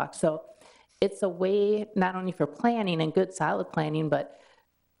sidewalks. So it's a way not only for planning and good solid planning, but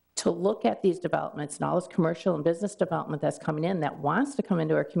to look at these developments and all this commercial and business development that's coming in that wants to come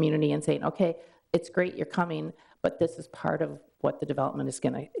into our community and saying, okay, it's great you're coming, but this is part of what the development is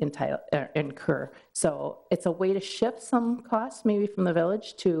going to incur. So it's a way to shift some costs maybe from the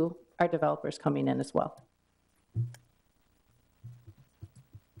village to our developers coming in as well.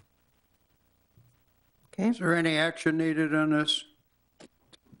 Okay, Is there any action needed on this?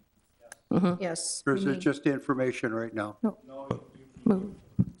 yes. Or we is it need- just information right now? Move.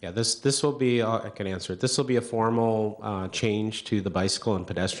 Yeah, this will be, I can answer it. This will be a formal change to the bicycle and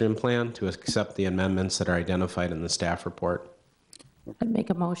pedestrian plan to accept the amendments that are identified in the staff report. I'd make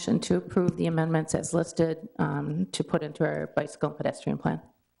a motion to approve the amendments as listed to put into our bicycle and pedestrian plan.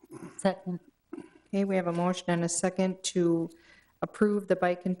 Second. Okay, we have a motion and a second to approve the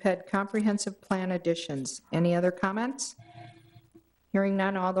Bike and Ped Comprehensive Plan additions. Any other comments? Hearing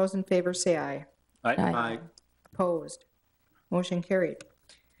none, all those in favor say aye. Aye. Opposed? Motion carried.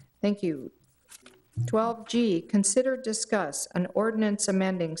 Thank you. 12G, consider discuss an ordinance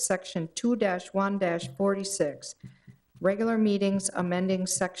amending Section 2-1-46, regular meetings amending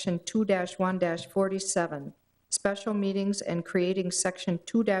Section 2-1-47, special meetings and creating Section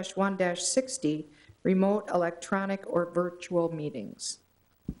 2-1-60, remote electronic or virtual meetings.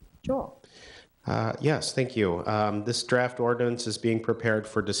 Joel? Yes, thank you. This draft ordinance is being prepared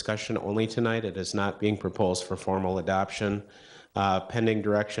for discussion only tonight. It is not being proposed for formal adoption. Pending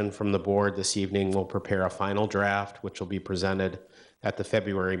direction from the board this evening, we'll prepare a final draft, which will be presented at the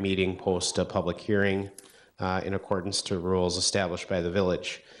February meeting post a public hearing in accordance to rules established by the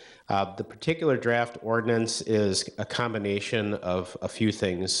village. The particular draft ordinance is a combination of a few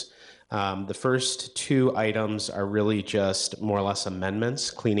things. The first two items are really just more or less amendments,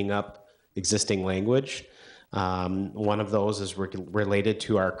 cleaning up existing language. One of those is related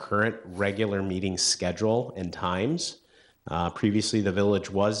to our current regular meeting schedule and times. Previously, the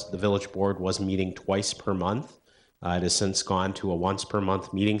village board was meeting twice per month. It has since gone to a once per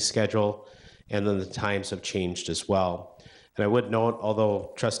month meeting schedule, and then the times have changed as well. And I would note,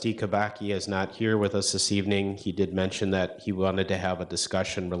 although Trustee Kabaki is not here with us this evening, he did mention that he wanted to have a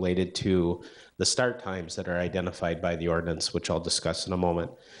discussion related to the start times that are identified by the ordinance, which I'll discuss in a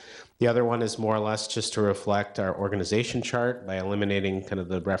moment. The other one is more or less just to reflect our organization chart by eliminating kind of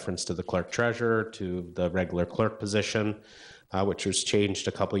the reference to the clerk treasurer to the regular clerk position, which was changed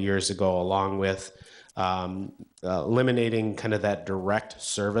a couple years ago, along with eliminating kind of that direct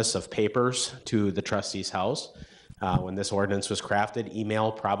service of papers to the trustee's house. When this ordinance was crafted,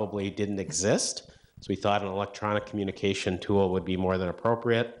 email probably didn't exist, so we thought an electronic communication tool would be more than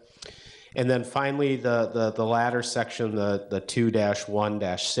appropriate. And then finally, the latter section, the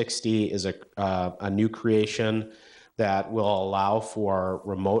 2-1-60, is a new creation that will allow for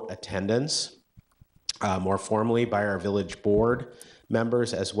remote attendance more formally by our village board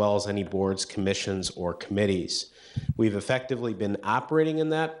members, as well as any boards, commissions, or committees. We've effectively been operating in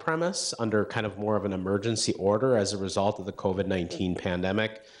that premise under kind of more of an emergency order as a result of the COVID-19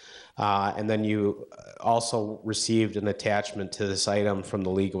 pandemic. And then you also received an attachment to this item from the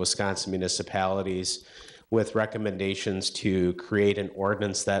League of Wisconsin Municipalities with recommendations to create an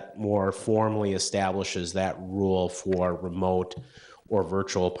ordinance that more formally establishes that rule for remote or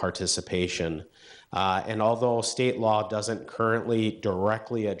virtual participation. And although state law doesn't currently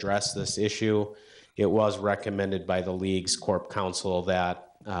directly address this issue, it was recommended by the League's Corp Council that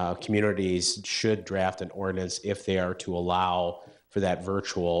communities should draft an ordinance if they are to allow for that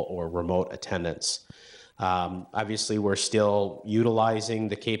virtual or remote attendance. Obviously, we're still utilizing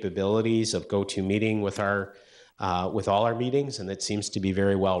the capabilities of GoToMeeting with all our meetings, and it seems to be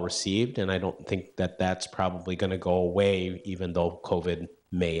very well received. And I don't think that that's probably going to go away, even though COVID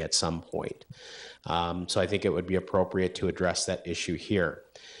may at some point. So I think it would be appropriate to address that issue here.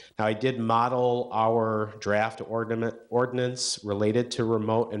 Now, I did model our draft ordinance related to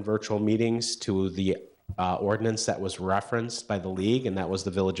remote and virtual meetings to the ordinance that was referenced by the League, and that was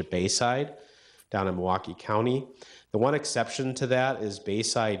the Village of Bayside down in Milwaukee County. The one exception to that is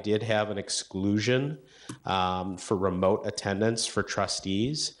Bayside did have an exclusion for remote attendance for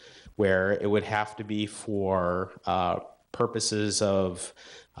trustees, where it would have to be for purposes of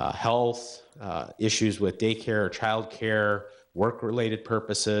health, issues with daycare or childcare, work-related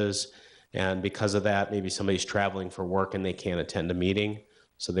purposes, and because of that, maybe somebody's traveling for work and they can't attend a meeting,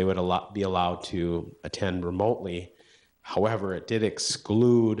 so they would be allowed to attend remotely. However, it did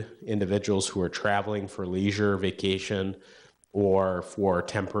exclude individuals who are traveling for leisure, vacation, or for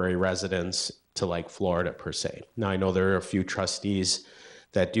temporary residence to like Florida per se. Now, I know there are a few trustees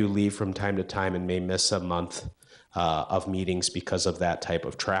that do leave from time to time and may miss a month of meetings because of that type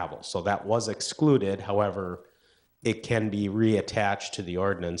of travel. So that was excluded. However, it can be reattached to the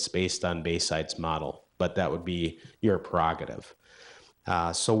ordinance based on Bayside's model, but that would be your prerogative.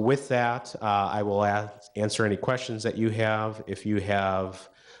 So with that, I will answer any questions that you have. If you have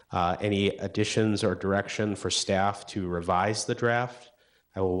any additions or direction for staff to revise the draft,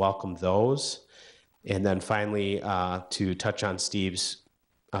 I will welcome those. And then finally, to touch on Steve's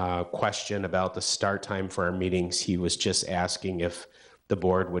question about the start time for our meetings, he was just asking if the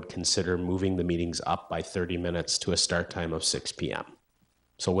board would consider moving the meetings up by 30 minutes to a start time of 6 p.m.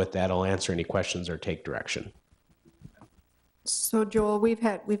 So with that, I'll answer any questions or take direction. So Joel, we've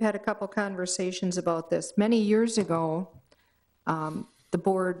had a couple conversations about this. Many years ago, the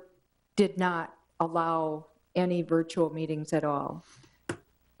board did not allow any virtual meetings at all.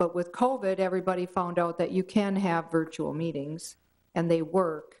 But with COVID, everybody found out that you can have virtual meetings, and they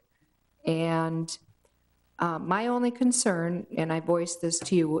work. And my only concern, and I voiced this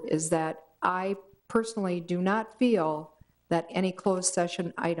to you, is that I personally do not feel that any closed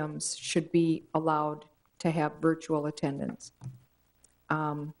session items should be allowed to have virtual attendance.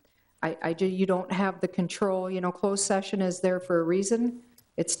 You don't have the control, closed session is there for a reason.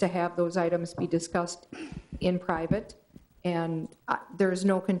 It's to have those items be discussed in private, and there's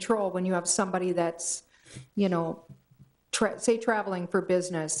no control when you have somebody that's, say traveling for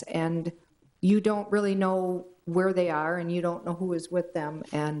business, and you don't really know where they are, and you don't know who is with them,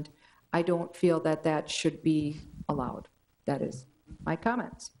 and I don't feel that that should be allowed. That is my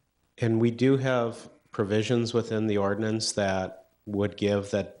comments. And we do have provisions within the ordinance that would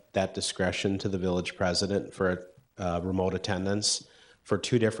give that discretion to the village president for remote attendance for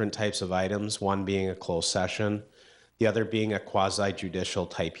two different types of items, one being a closed session, the other being a quasi-judicial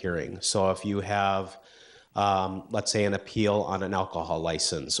type hearing. So if you have, let's say, an appeal on an alcohol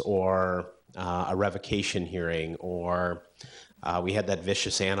license or a revocation hearing, or we had that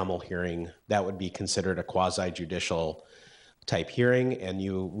vicious animal hearing, that would be considered a quasi-judicial type hearing, and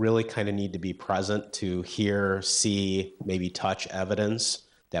you really kind of need to be present to hear, see, maybe touch evidence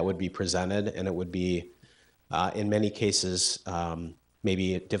that would be presented, and it would be, in many cases,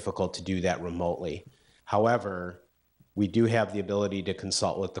 maybe difficult to do that remotely. However, we do have the ability to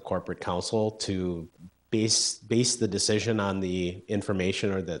consult with the corporate counsel to base the decision on the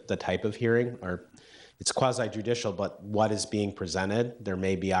information or the type of hearing, or it's quasi-judicial, but what is being presented, there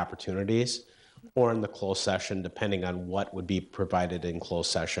may be opportunities, or in the closed session, depending on what would be provided in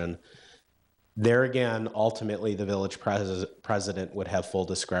closed session. There again, ultimately, the village president would have full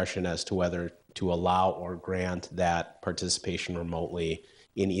discretion as to whether to allow or grant that participation remotely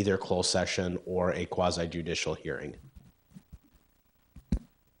in either closed session or a quasi-judicial hearing.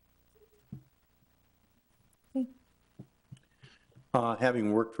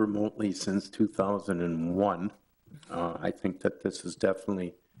 Having worked remotely since 2001, I think that this is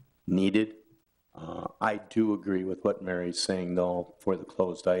definitely needed. I do agree with what Mary's saying, though, for the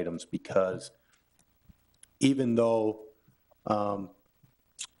closed items, because even though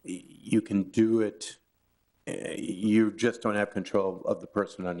you can do it, you just don't have control of the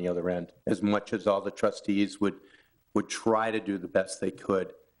person on the other end. As much as all the trustees would try to do the best they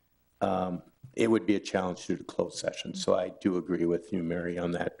could, it would be a challenge to the closed session. So I do agree with you, Mary,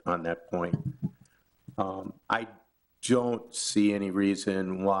 on that point. I don't see any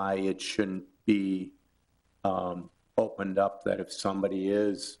reason why it shouldn't be opened up, that if somebody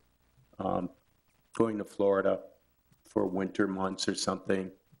is going to Florida for winter months or something,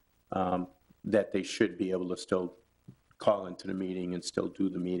 that they should be able to still call into the meeting and still do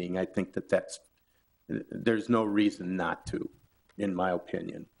the meeting. I think that there's no reason not to, in my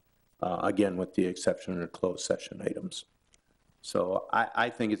opinion, again, with the exception of the closed session items. So I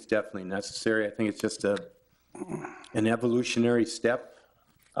think it's definitely necessary. I think it's just an evolutionary step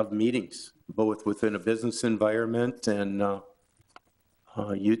of meetings, both within a business environment and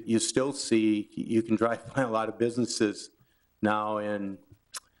you still see, you can drive by a lot of businesses now and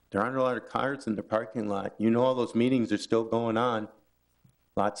there aren't a lot of cars in the parking lot. All those meetings are still going on.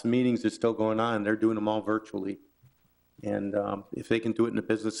 Lots of meetings are still going on. They're doing them all virtually. And if they can do it in a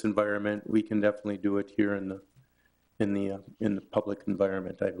business environment, we can definitely do it here in the public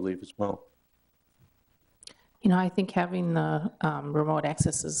environment, I believe, as well. I think having the remote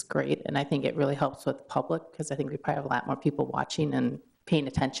access is great, and I think it really helps with the public, because I think we probably have a lot more people watching and paying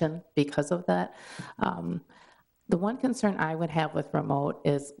attention because of that. The one concern I would have with remote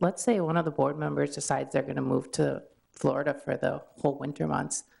is, let's say one of the board members decides they're going to move to Florida for the whole winter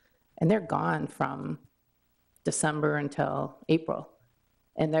months, and they're gone from December until April,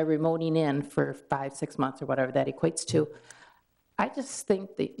 and they're remoting in for 5-6 months or whatever that equates to. I just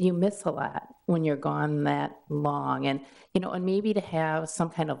think that you miss a lot when you're gone that long, and and maybe to have some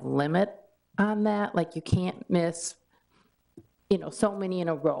kind of limit on that, like you can't miss so many in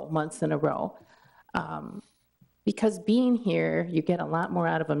a row, months in a row. because being here, you get a lot more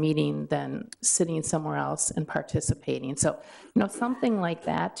out of a meeting than sitting somewhere else and participating. So, something like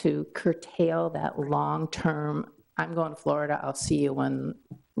that to curtail that long-term, I'm going to Florida, I'll see you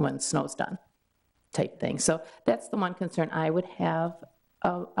when snow's done type thing. So that's the one concern I would have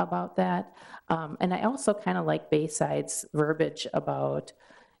about that. And I also kind of like Bayside's verbiage about,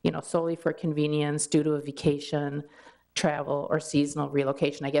 solely for convenience due to a vacation, travel, or seasonal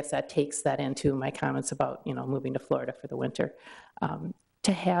relocation. I guess that takes that into my comments about, moving to Florida for the winter.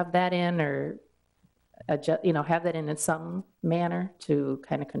 To have that in or, have that in some manner to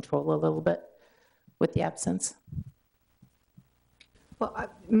kind of control a little bit with the absence. Well,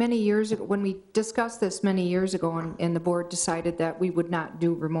 many years ago, when we discussed this many years ago, and the board decided that we would not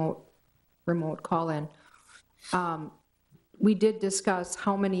do remote call-in, we did discuss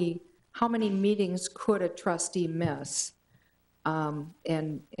how many meetings could a trustee miss?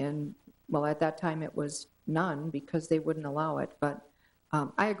 And well, at that time, it was none because they wouldn't allow it. But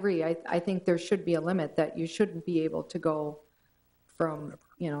I agree. I think there should be a limit that you shouldn't be able to go from,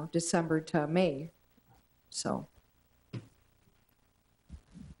 December to May. So.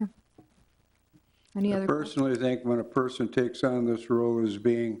 Yeah. Any other I personally think when a person takes on this role as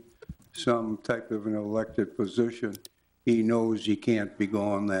being some type of an elected position, he knows he can't be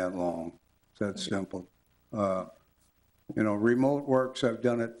gone that long. It's that simple. Remote works, I've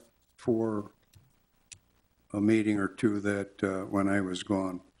done it for a meeting or two that when I was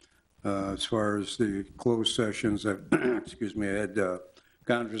gone. As far as the closed sessions, excuse me, I had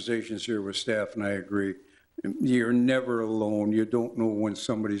conversations here with staff, and I agree. You're never alone. You don't know when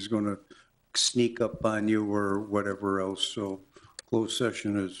somebody's going to sneak up on you or whatever else. So closed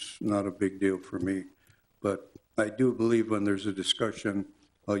session is not a big deal for me. But I do believe when there's a discussion,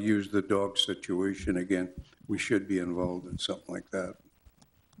 I'll use the dog situation again. We should be involved in something like that.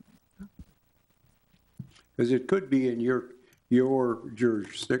 Because it could be in your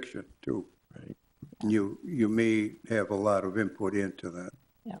jurisdiction too, right? You may have a lot of input into that.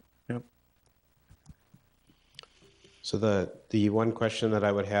 Yep. So the one question that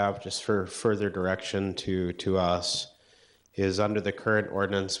I would have, just for further direction to us, is under the current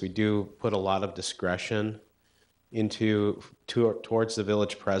ordinance, we do put a lot of discretion towards the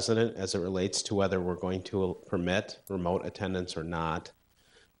village president as it relates to whether we're going to permit remote attendance or not.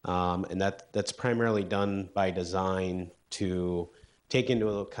 And that's primarily done by design to take into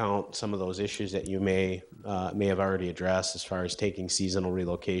account some of those issues that you may have already addressed as far as taking seasonal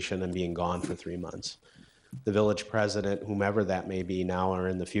relocation and being gone for 3 months. The village president, whomever that may be now or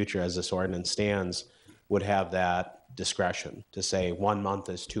in the future as this ordinance stands, would have that discretion to say 1 month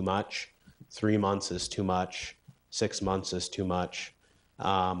is too much, 3 months is too much, 6 months is too much,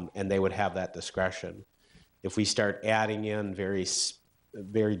 and they would have that discretion. If we start adding in very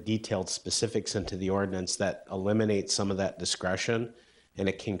detailed specifics into the ordinance, that eliminates some of that discretion, and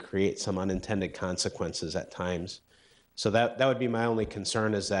it can create some unintended consequences at times. So that would be my only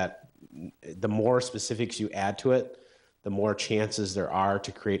concern, is that the more specifics you add to it, the more chances there are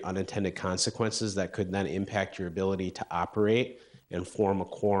to create unintended consequences that could then impact your ability to operate and form a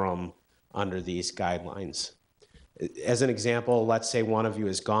quorum under these guidelines. As an example, let's say one of you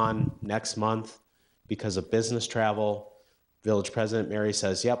is gone next month because of business travel. Village President Mary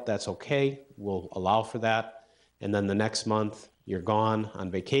says, yep, that's okay, we'll allow for that. And then the next month, you're gone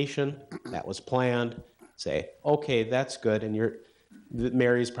on vacation, that was planned. Say, okay, that's good. And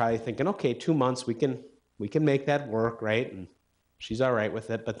Mary's probably thinking, okay, 2 months, we can make that work, right? And she's all right with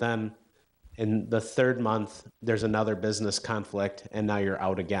it. But then in the 3rd month, there's another business conflict, and now you're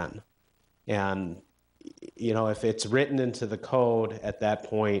out again. And, if it's written into the code at that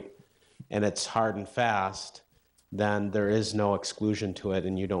point and it's hard and fast, then there is no exclusion to it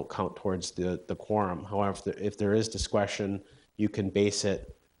and you don't count towards the quorum. However, if there is discretion, you can base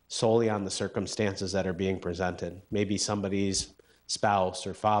it solely on the circumstances that are being presented. Maybe somebody's spouse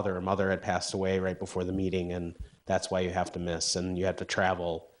or father or mother had passed away right before the meeting, and that's why you have to miss, and you have to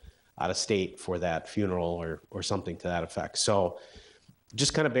travel out of state for that funeral or something to that effect. So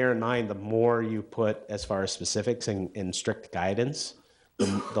just kind of bear in mind, the more you put as far as specifics and strict guidance,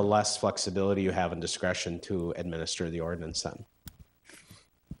 the less flexibility you have and discretion to administer the ordinance then.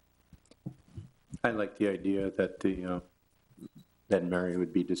 I like the idea that that Mary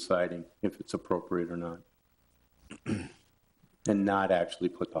would be deciding if it's appropriate or not. And not actually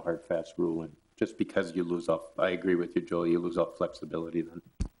put the hard, fast rule in, just because you lose off. I agree with you, Joel, you lose off flexibility then.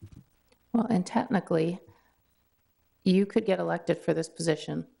 Well, and technically, you could get elected for this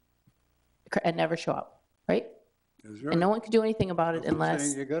position and never show up, right? And no one could do anything about it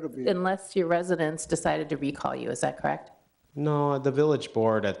unless your residents decided to recall you. Is that correct? No, the village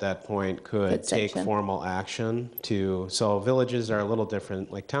board at that point could Good take section. formal action to, so villages are a little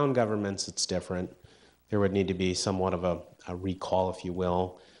different, like town governments, it's different. There would need to be somewhat of a recall, if you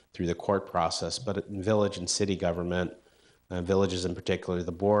will, through the court process, but in village and city government, villages in particular,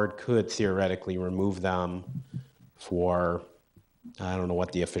 the board could theoretically remove them for, I don't know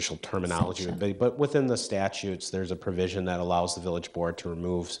what the official terminology would be, but within the statutes, there's a provision that allows the village board to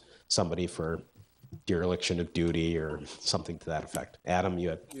remove somebody for dereliction of duty or something to that effect. Adam, you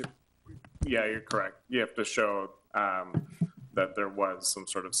had. Yeah, you're correct. You have to show that there was some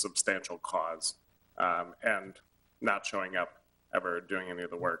sort of substantial cause, and not showing up ever doing any of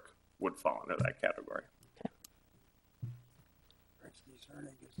the work would fall into that category.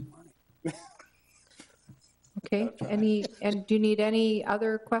 Okay, and do you need any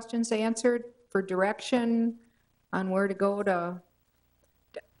other questions answered for direction on where to go to,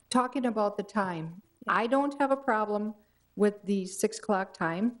 talking about the time? I don't have a problem with the 6 o'clock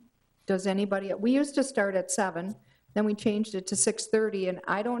time. Does anybody, we used to start at 7, then we changed it to 6:30, and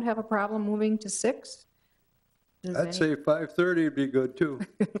I don't have a problem moving to 6. I'd say 5:30 would be good, too.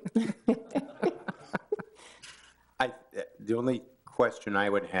 The only question I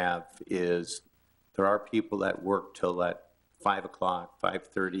would have is, there are people that work till at 5 o'clock,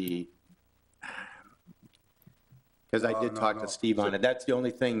 5:30. Because I did talk to Steve on it. That's the only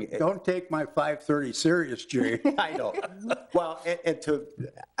thing. Don't take my 5:30 serious, Jay. I know. Well,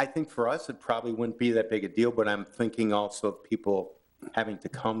 I think for us, it probably wouldn't be that big a deal, but I'm thinking also of people having to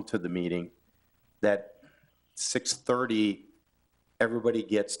come to the meeting, that 6:30, everybody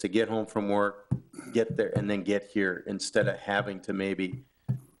gets to get home from work, get there, and then get here, instead of having to maybe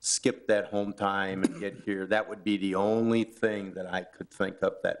skip that home time and get here. That would be the only thing that I could think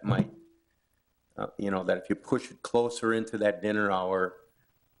of that might, that if you push it closer into that dinner hour,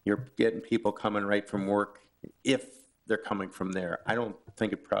 you're getting people coming right from work, if they're coming from there. I don't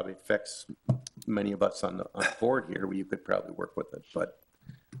think it probably affects many of us on the board here, where you could probably work with it, but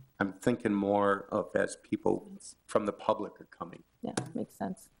I'm thinking more of as people from the public are coming. Yeah, makes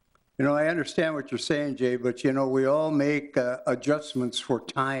sense. I understand what you're saying, Jay, but we all make adjustments for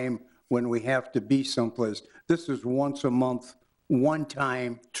time when we have to be someplace. This is once a month, one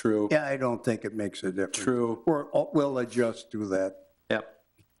time. True. Yeah, I don't think it makes a difference. True. We'll adjust to that. Yep,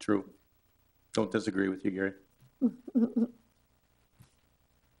 true. Don't disagree with you, Gary.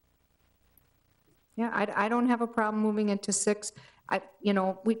 Yeah, I don't have a problem moving into 6. We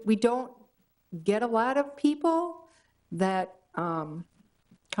don't get a lot of people that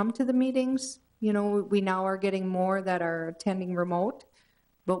come to the meetings. We now are getting more that are attending remote,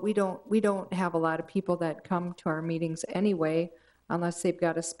 but we don't have a lot of people that come to our meetings anyway, unless they've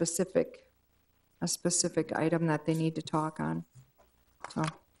got a specific item that they need to talk on. So,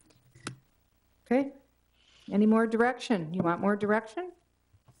 okay. Any more direction? You want more direction?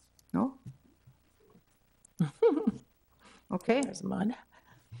 No? Okay. There's mud.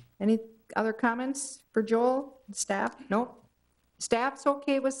 Any other comments for Joel, staff? Nope. Staff's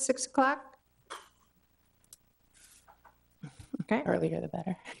okay with 6 o'clock? Okay. Earlier the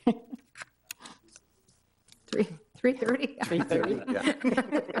better. 3:30?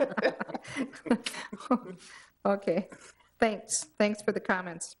 3:30. Okay, thanks for the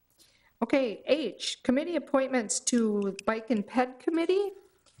comments. Okay, H, committee appointments to Bike and Ped Committee.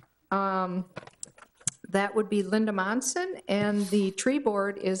 That would be Linda Monson, and the tree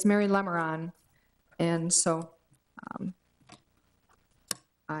board is Mary Lemeron. And so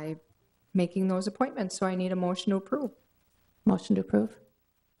I'm making those appointments, so I need a motion to approve. Motion to approve.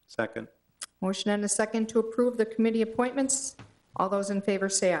 Second. Motion and a second to approve the committee appointments. All those in favor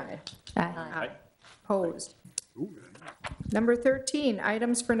say aye. Aye. Opposed. Number 13,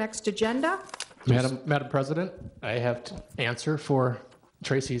 items for next agenda. Madam President, I have to answer for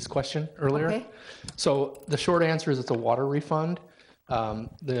Tracy's question earlier. Okay. So the short answer is it's a water refund.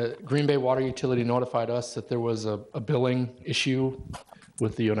 The Green Bay Water Utility notified us that there was a billing issue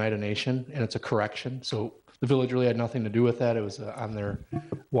with the Oneida Nation, and it's a correction. So the village really had nothing to do with that. It was on their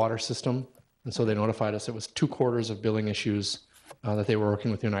water system. And so they notified us it was 2 quarters of billing issues that they were working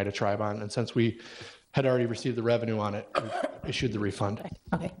with the Oneida Tribe on. And since we had already received the revenue on it, we issued the refund.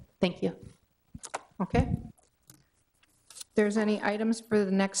 Okay, thank you. Okay. If there's any items for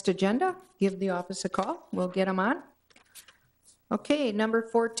the next agenda, give the office a call. We'll get them on. Okay, number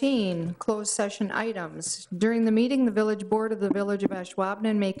 14, closed session items. During the meeting, the village board of the Village of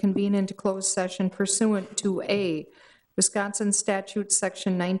Ashwaubenon may convene into closed session pursuant to A, Wisconsin statute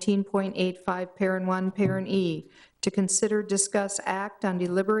section 19.85, parent 1, parent E, to consider, discuss, act on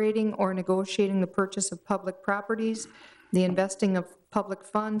deliberating or negotiating the purchase of public properties, the investing of public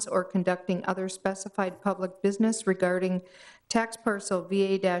funds or conducting other specified public business regarding tax parcel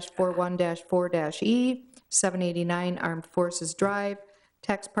VA-41-4-E, 789 Armed Forces Drive,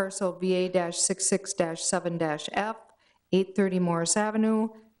 tax parcel VA-66-7-F, 830 Morris Avenue,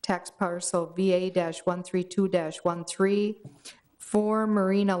 tax parcel VA-132-13, 4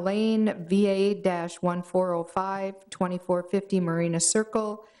 Marina Lane, VA-1405, 2450 Marina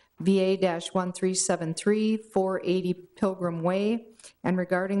Circle, VA-1373, 480 Pilgrim Way, and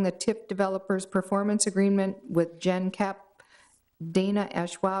regarding the TIF Developers Performance Agreement with GenCap Dana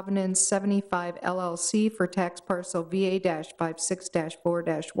Ashwaubenon 75 LLC for tax parcel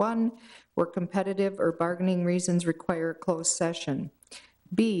VA-56-4-1, where competitive or bargaining reasons require a closed session.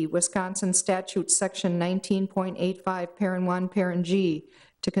 B, Wisconsin Statute Section 19.85, Parent 1, Parent G,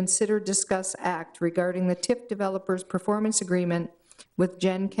 to consider, discuss, act regarding the TIF Developers Performance Agreement with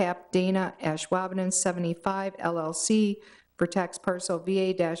GenCap Dana Ashwaubenon 75 LLC for tax parcel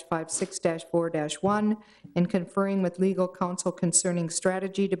VA-56-4-1 and conferring with legal counsel concerning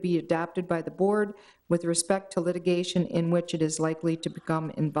strategy to be adopted by the board with respect to litigation in which it is likely to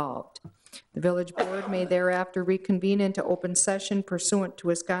become involved. The village board may thereafter reconvene into open session pursuant to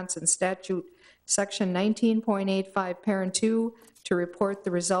Wisconsin Statute Section 19.85, Parent 2, to report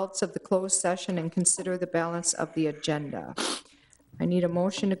the results of the closed session and consider the balance of the agenda. I need a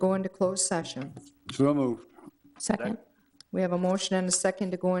motion to go into closed session. So moved. Second. We have a motion and a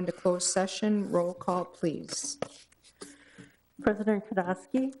second to go into closed session. Roll call, please. President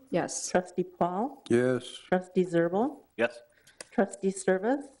Kodowski? Yes. Trustee Paul? Yes. Trustee Zerbal? Yes? Trustee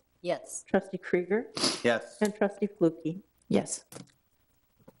Service? Yes. Trustee Krieger? Yes. And Trustee Flukie? Yes.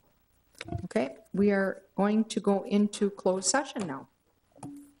 Okay, we are going to go into closed session now.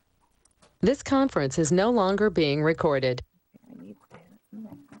 This conference is no longer being recorded.